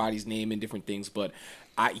knows everybody's name and different things. But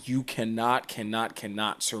you cannot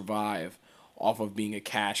survive off of being a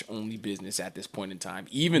cash-only business at this point in time.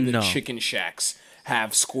 Even the chicken shacks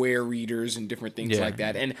have square readers and different things like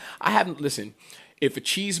that. And listen, if a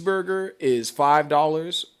cheeseburger is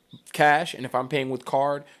 $5 cash, and if I'm paying with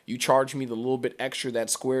card, you charge me the little bit extra that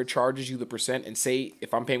Square charges you the percent, and say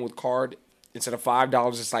if I'm paying with card, instead of $5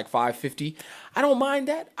 it's like $5.50. I don't mind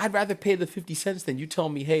that. I'd rather pay the 50 cents than you tell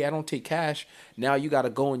me, hey, I don't take cash. Now you got to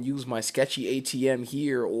go and use my sketchy ATM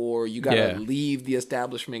here, or you got to leave the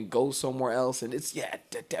establishment, go somewhere else, and it's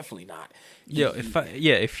definitely not.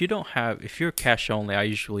 If you're cash only, I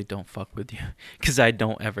usually don't fuck with you because I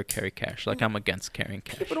don't ever carry cash. Like I'm against carrying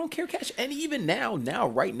cash. People don't carry cash, and even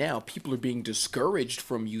right now, people are being discouraged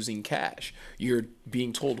from using cash. You're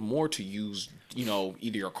being told more to use,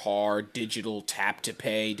 either your card, digital, tap to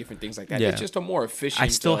pay, different things like that. Yeah. It's just a more efficient. I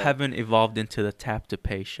still haven't evolved into the tap to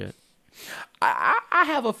pay shit. I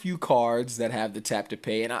have a few cards that have the tap to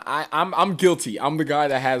pay, and I'm guilty. I'm the guy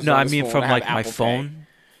that has. No, I mean from like my phone. Pay.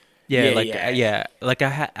 Yeah. Like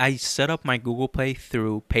I set up my Google Pay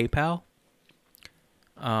through PayPal.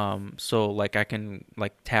 So like I can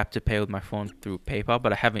like tap to pay with my phone through PayPal,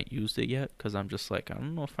 but I haven't used it yet because I'm just like I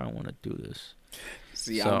don't know if I want to do this.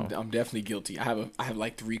 See, So I'm definitely guilty. I have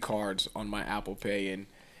like 3 cards on my Apple Pay, and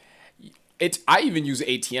I even use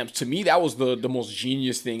ATMs. To me, that was the most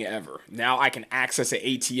genius thing ever. Now I can access an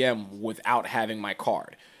ATM without having my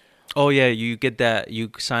card. oh yeah, you get that. You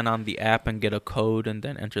sign on the app and get a code, and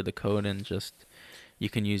then enter the code, and just you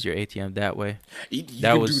can use your ATM that way. You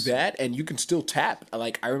That can was- do that, and you can still tap.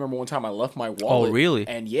 Like, I remember one time I left my wallet. Oh, really?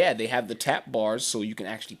 And yeah, they have the tap bars, so you can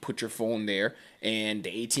actually put your phone there, and the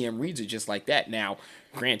ATM reads it just like that. Now,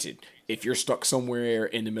 granted, if you're stuck somewhere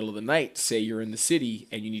in the middle of the night, say you're in the city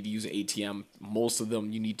and you need to use an ATM, most of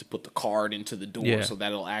them you need to put the card into the door Yeah. so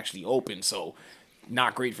that it'll actually open. So,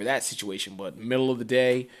 not great for that situation. But middle of the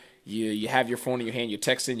day, you have your phone in your hand, you're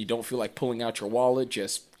texting, you don't feel like pulling out your wallet,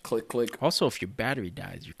 just click. Also, if your battery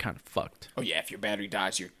dies, you're kind of fucked. Oh yeah, if your battery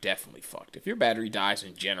dies, you're definitely fucked. If your battery dies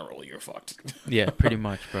in general, you're fucked. Yeah, pretty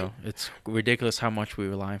much, bro. It's ridiculous how much we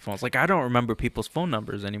rely on phones. Like, I don't remember people's phone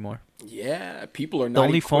numbers anymore. Yeah, people are The not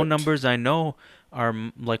only phone equipped. numbers I know are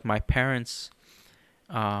like my parents,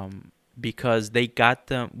 because they got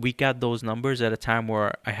them. We got those numbers at a time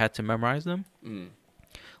where I had to memorize them.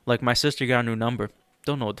 Like, my sister got a new number.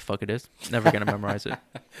 Don't know what the fuck it is. Never gonna memorize it.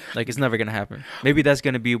 Like, it's never gonna happen. Maybe that's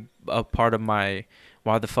gonna be a part of my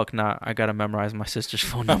why the fuck not. I gotta memorize my sister's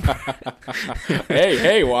phone number.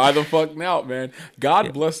 hey, why the fuck not, man?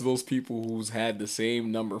 God bless those people who's had the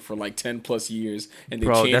same number for like 10 plus years and they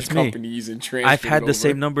Bro, changed that's me. companies and transferred I've had it the over.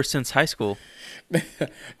 same number since high school.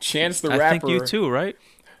 Chance the I Rapper. think you too, right?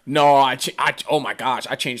 No, oh my gosh,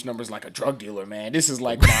 I changed numbers like a drug dealer, man. This is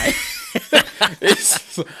like my.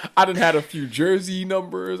 I done had a few Jersey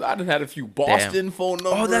numbers. I done had a few Boston phone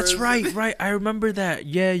numbers. Oh, that's right. I remember that.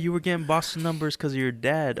 Yeah, you were getting Boston numbers because of your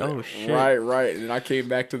dad. Oh, shit. Right. And I came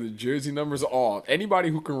back to the Jersey numbers. Oh, anybody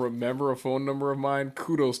who can remember a phone number of mine,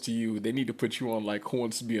 kudos to you. They need to put you on like Who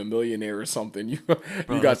Wants to Be a Millionaire or something. You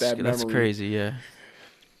Bro, got that memory. That's crazy, yeah.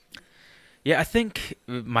 Yeah, I think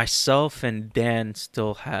myself and Dan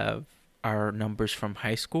still have our numbers from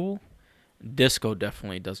high school. Disco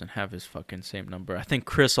definitely doesn't have his fucking same number. I think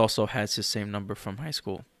Chris also has his same number from high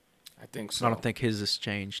school. I think so. I don't think his has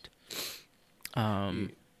changed.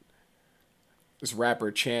 This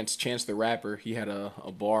rapper, Chance the Rapper, he had a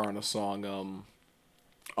bar on a song,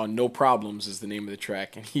 on No Problems is the name of the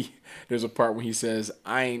track, and there's a part when he says,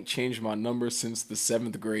 "I ain't changed my number since the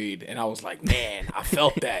 7th grade," and I was like, man, I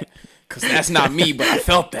felt that, cause that's not me, but I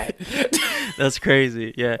felt that. That's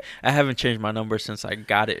crazy. Yeah, I haven't changed my number since I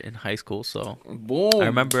got it in high school. So Boom. I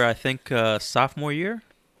remember. I think sophomore year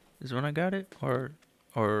is when I got it, or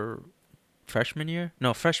freshman year.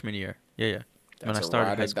 No, freshman year. Yeah. When I That's a started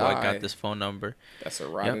ride high or school, I die. got this phone number. That's a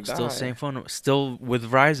ride or Yep, die. still same phone number. Still with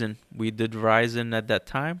Verizon. We did Verizon at that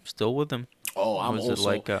time. Still with them. Oh, I'm Was it also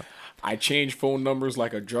like I change phone numbers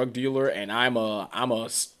like a drug dealer, and I'm a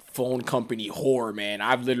phone company whore, man.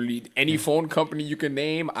 I've literally any phone company you can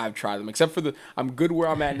name, I've tried them. Except for I'm good where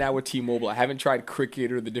I'm at now with T-Mobile. I haven't tried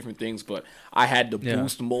Cricket or the different things, but I had the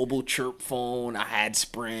Boost Mobile Chirp phone. I had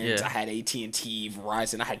Sprint. Yeah. I had AT&T,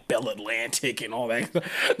 Verizon. I had Bell Atlantic and all that.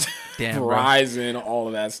 Damn, bro. Verizon, all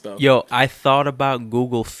of that stuff. Yo, I thought about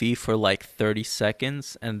Google Fee for like 30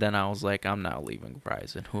 seconds, and then I was like, I'm not leaving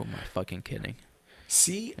Verizon. Who am I fucking kidding?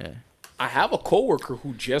 See, Yeah. I have a coworker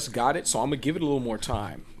who just got it, so I'm gonna give it a little more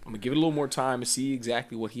time. I'm gonna give it a little more time to see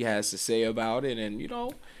exactly what he has to say about it, and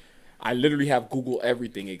I literally have Google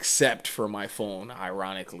everything except for my phone,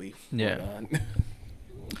 ironically. Yeah. But,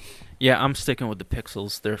 Yeah, I'm sticking with the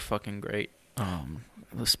Pixels. They're fucking great.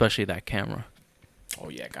 Especially that camera. oh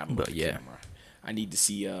yeah, gotta love But the yeah. camera. I need to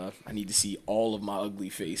see all of my ugly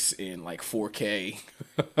face in like 4K.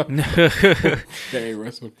 Hey,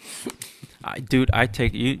 Russell. Dude, I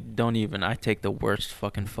take the worst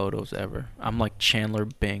fucking photos ever. I'm like Chandler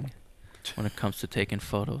Bing when it comes to taking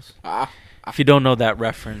photos. If you don't know that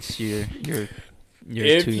reference, you're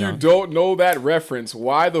If too you young. don't know that reference,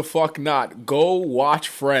 why the fuck not? Go watch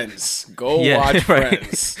Friends. Go watch right.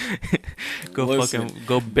 Friends. Go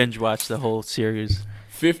go binge watch the whole series.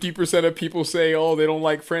 50% of people say, oh, they don't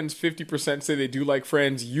like Friends. 50% say they do like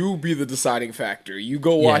Friends. You be the deciding factor. You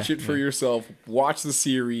go watch it for yourself. Watch the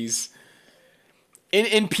series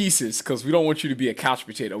in pieces, because we don't want you to be a couch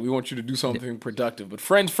potato. We want you to do something productive. But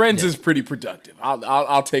Friends is pretty productive.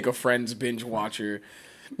 I'll take a Friends binge watcher.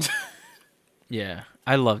 Yeah,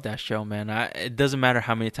 I love that show, man. It doesn't matter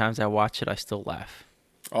how many times I watch it, I still laugh.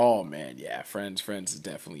 Oh man, yeah, Friends is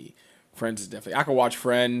definitely. I can watch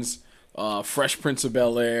Friends, Fresh Prince of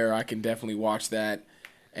Bel-Air. I can definitely watch that.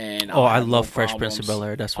 And I have love no Fresh Prince of problems.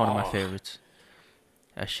 Bel-Air. That's one of my favorites.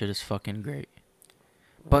 That shit is fucking great.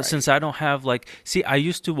 But since I don't have I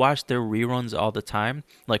used to watch their reruns all the time,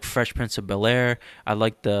 like Fresh Prince of Bel-Air. I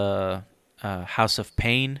like the House of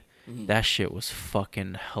Pain. That shit was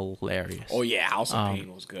fucking hilarious. Oh yeah, House of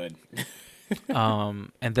Pain was good.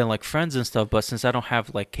 And then like Friends and stuff, but since I don't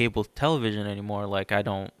have like cable television anymore, like I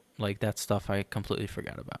don't like that stuff. I completely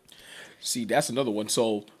forgot about. See, that's another one.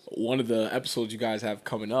 So one of the episodes you guys have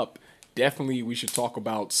coming up, definitely we should talk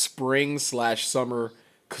about spring/summer,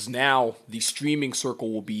 because now the streaming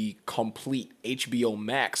circle will be complete. HBO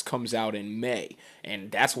Max comes out in May,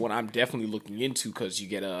 and that's what I'm definitely looking into, because you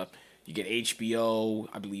get HBO,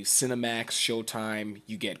 I believe Cinemax, Showtime,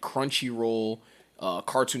 you get Crunchyroll,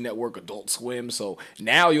 Cartoon Network, Adult Swim. So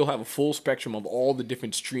now you'll have a full spectrum of all the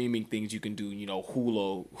different streaming things you can do. You know,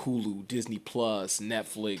 Hulu, Disney Plus,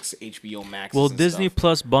 Netflix, HBO Max. Well, Disney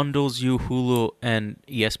Plus bundles you Hulu and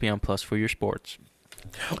ESPN Plus for your sports.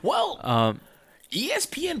 Well,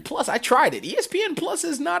 ESPN Plus, I tried it. ESPN Plus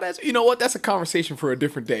is not as, you know what? That's a conversation for a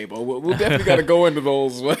different day, but we'll definitely got to go into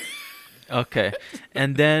those. Okay,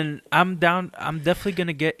 and then I'm definitely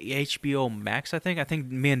gonna get HBO Max. I think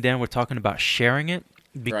me and Dan were talking about sharing it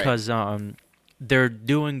because they're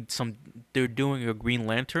doing a Green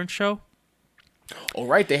Lantern show. Oh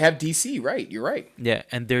right, they have DC. Right, you're right. Yeah,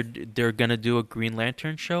 and they're gonna do a Green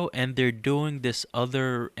Lantern show, and they're doing this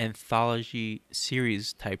other anthology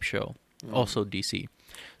series type show, also DC.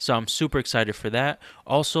 So I'm super excited for that.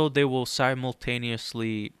 Also, they will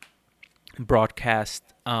simultaneously broadcast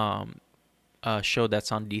a show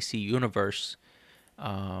that's on DC Universe.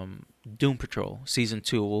 Doom Patrol Season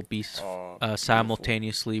 2 will be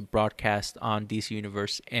simultaneously broadcast on DC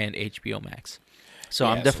Universe and HBO Max. So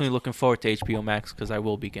I'm definitely looking forward to HBO Max because I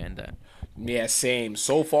will be getting that. Yeah, same.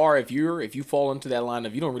 So far, if you fall into that line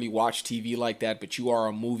of you don't really watch TV like that, but you are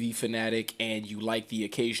a movie fanatic and you like the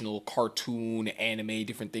occasional cartoon, anime,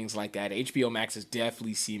 different things like that, HBO Max is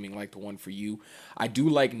definitely seeming like the one for you. I do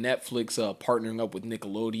like Netflix partnering up with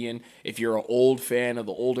Nickelodeon. If you're an old fan of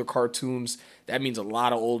the older cartoons, that means a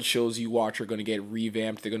lot of old shows you watch are going to get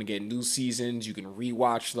revamped. They're going to get new seasons. You can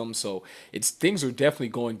rewatch them. So things are definitely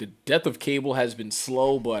going. The death of cable has been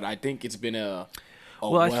slow, but I think it's been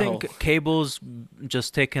I think cable's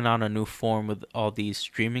just taken on a new form with all these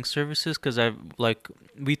streaming services because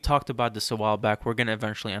we talked about this a while back. We're gonna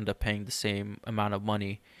eventually end up paying the same amount of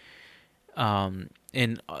money,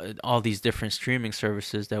 in all these different streaming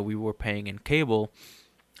services that we were paying in cable,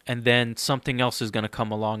 and then something else is gonna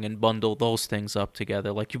come along and bundle those things up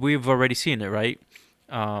together. Like we've already seen it, right?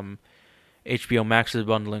 HBO Max is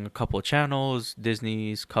bundling a couple of channels,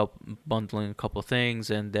 Disney's bundling a couple of things,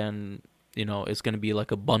 and then it's going to be like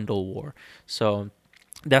a bundle war. So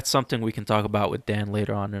that's something we can talk about with Dan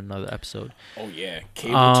later on in another episode. Oh, yeah.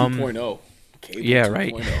 Cable 2.0. Cable yeah, 2.0.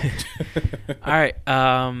 Right. All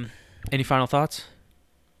right. Any final thoughts?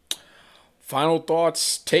 Final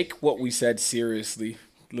thoughts. Take what we said seriously.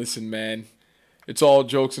 Listen, man. It's all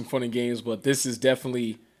jokes and fun and games, but this is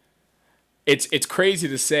definitely... It's crazy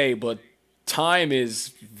to say, but time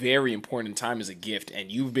is very important. Time is a gift, and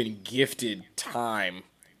you've been gifted time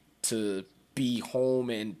to be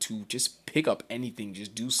home and to just pick up anything,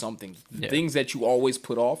 just do something. The things that you always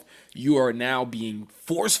put off, you are now being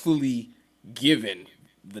forcefully given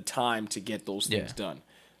the time to get those things done.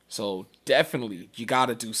 So definitely, you got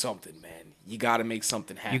to do something, man. You got to make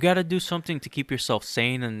something happen. You got to do something to keep yourself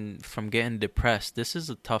sane and from getting depressed. This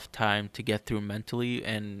is a tough time to get through mentally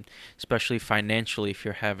and especially financially if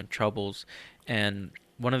you're having troubles. And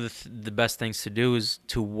one of the best things to do is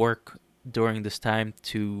to work during this time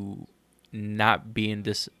to not be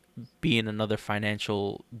in another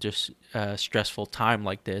financial stressful time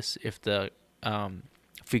like this if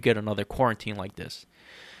we get another quarantine like this.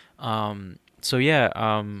 Final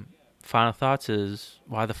thoughts is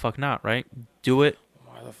why the fuck not, right? Do it.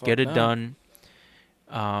 Get it done.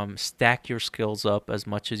 Stack your skills up as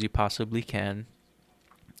much as you possibly can,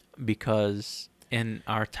 because in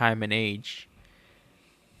our time and age,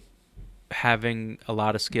 having a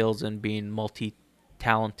lot of skills and being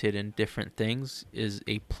multi-talented in different things is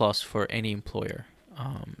a plus for any employer.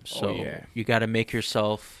 You got to make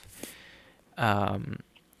yourself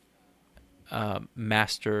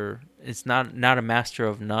master. It's not a master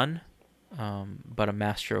of none, but a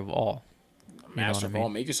master of all. Master of all.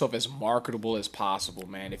 Make yourself as marketable as possible,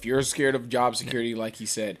 man. If you're scared of job security, like he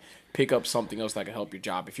said, pick up something else that can help your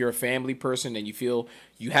job. If you're a family person and you feel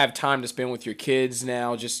you have time to spend with your kids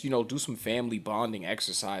now, just, do some family bonding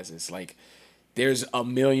exercises. Like, there's a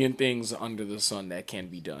million things under the sun that can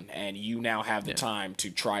be done. And you now have the time to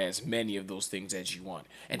try as many of those things as you want.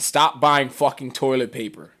 And stop buying fucking toilet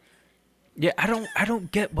paper. Yeah, I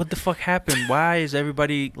don't get what the fuck happened. Why is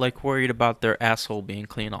everybody, worried about their asshole being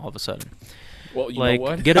clean all of a sudden? Well, you know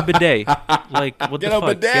what? Get a bidet. What the fuck?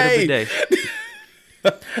 Bidet. Get a bidet.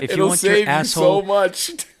 If you It'll want your save you asshole, so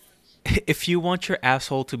much. if you want your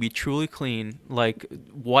asshole to be truly clean, like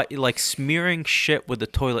smearing shit with the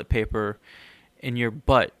toilet paper in your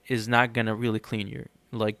butt is not gonna really clean your.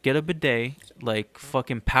 Like, get a bidet, like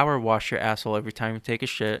fucking power wash your asshole every time you take a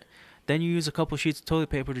shit. Then you use a couple sheets of toilet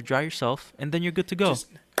paper to dry yourself, and then you're good to go. Just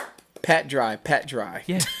pat dry, pat dry.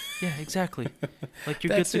 Yeah, exactly. Like, you're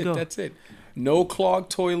That's good to it. go. That's it. No clogged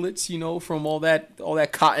toilets, from all that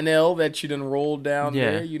cottonelle that you done rolled down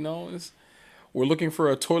Yeah. there. We're looking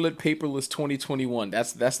for a toilet paperless 2021.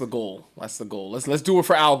 That's the goal. That's the goal. Let's do it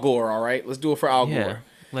for Al Gore. All right. Let's do it for Al Yeah, Gore.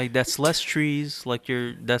 like that's less trees. Like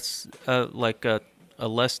that's like a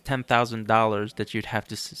less $10,000 that you'd have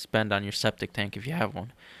to spend on your septic tank if you have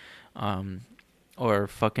one, or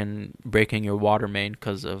fucking breaking your water main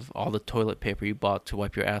because of all the toilet paper you bought to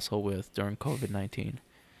wipe your asshole with during COVID-19.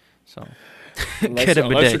 So Unless, get a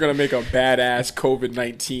unless bidet. you're gonna make a badass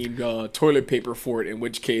COVID-19 toilet paper fort, in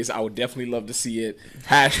which case I would definitely love to see it.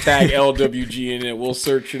 Hashtag LWG in it. We'll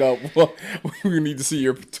search it up. We need to see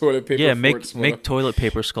your toilet paper. Yeah, forts. make toilet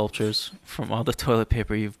paper sculptures from all the toilet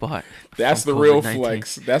paper you've bought. That's the from real COVID-19.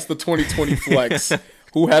 flex. That's the 2020 flex.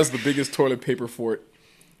 Who has the biggest toilet paper fort?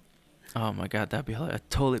 Oh my god, that'd be like a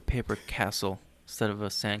toilet paper castle instead of a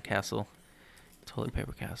sand castle. Toilet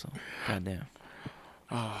paper castle. Goddamn.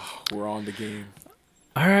 We're on the game.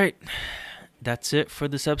 All right. That's it for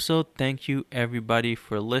this episode. Thank you, everybody,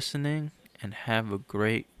 for listening, and have a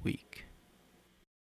great week.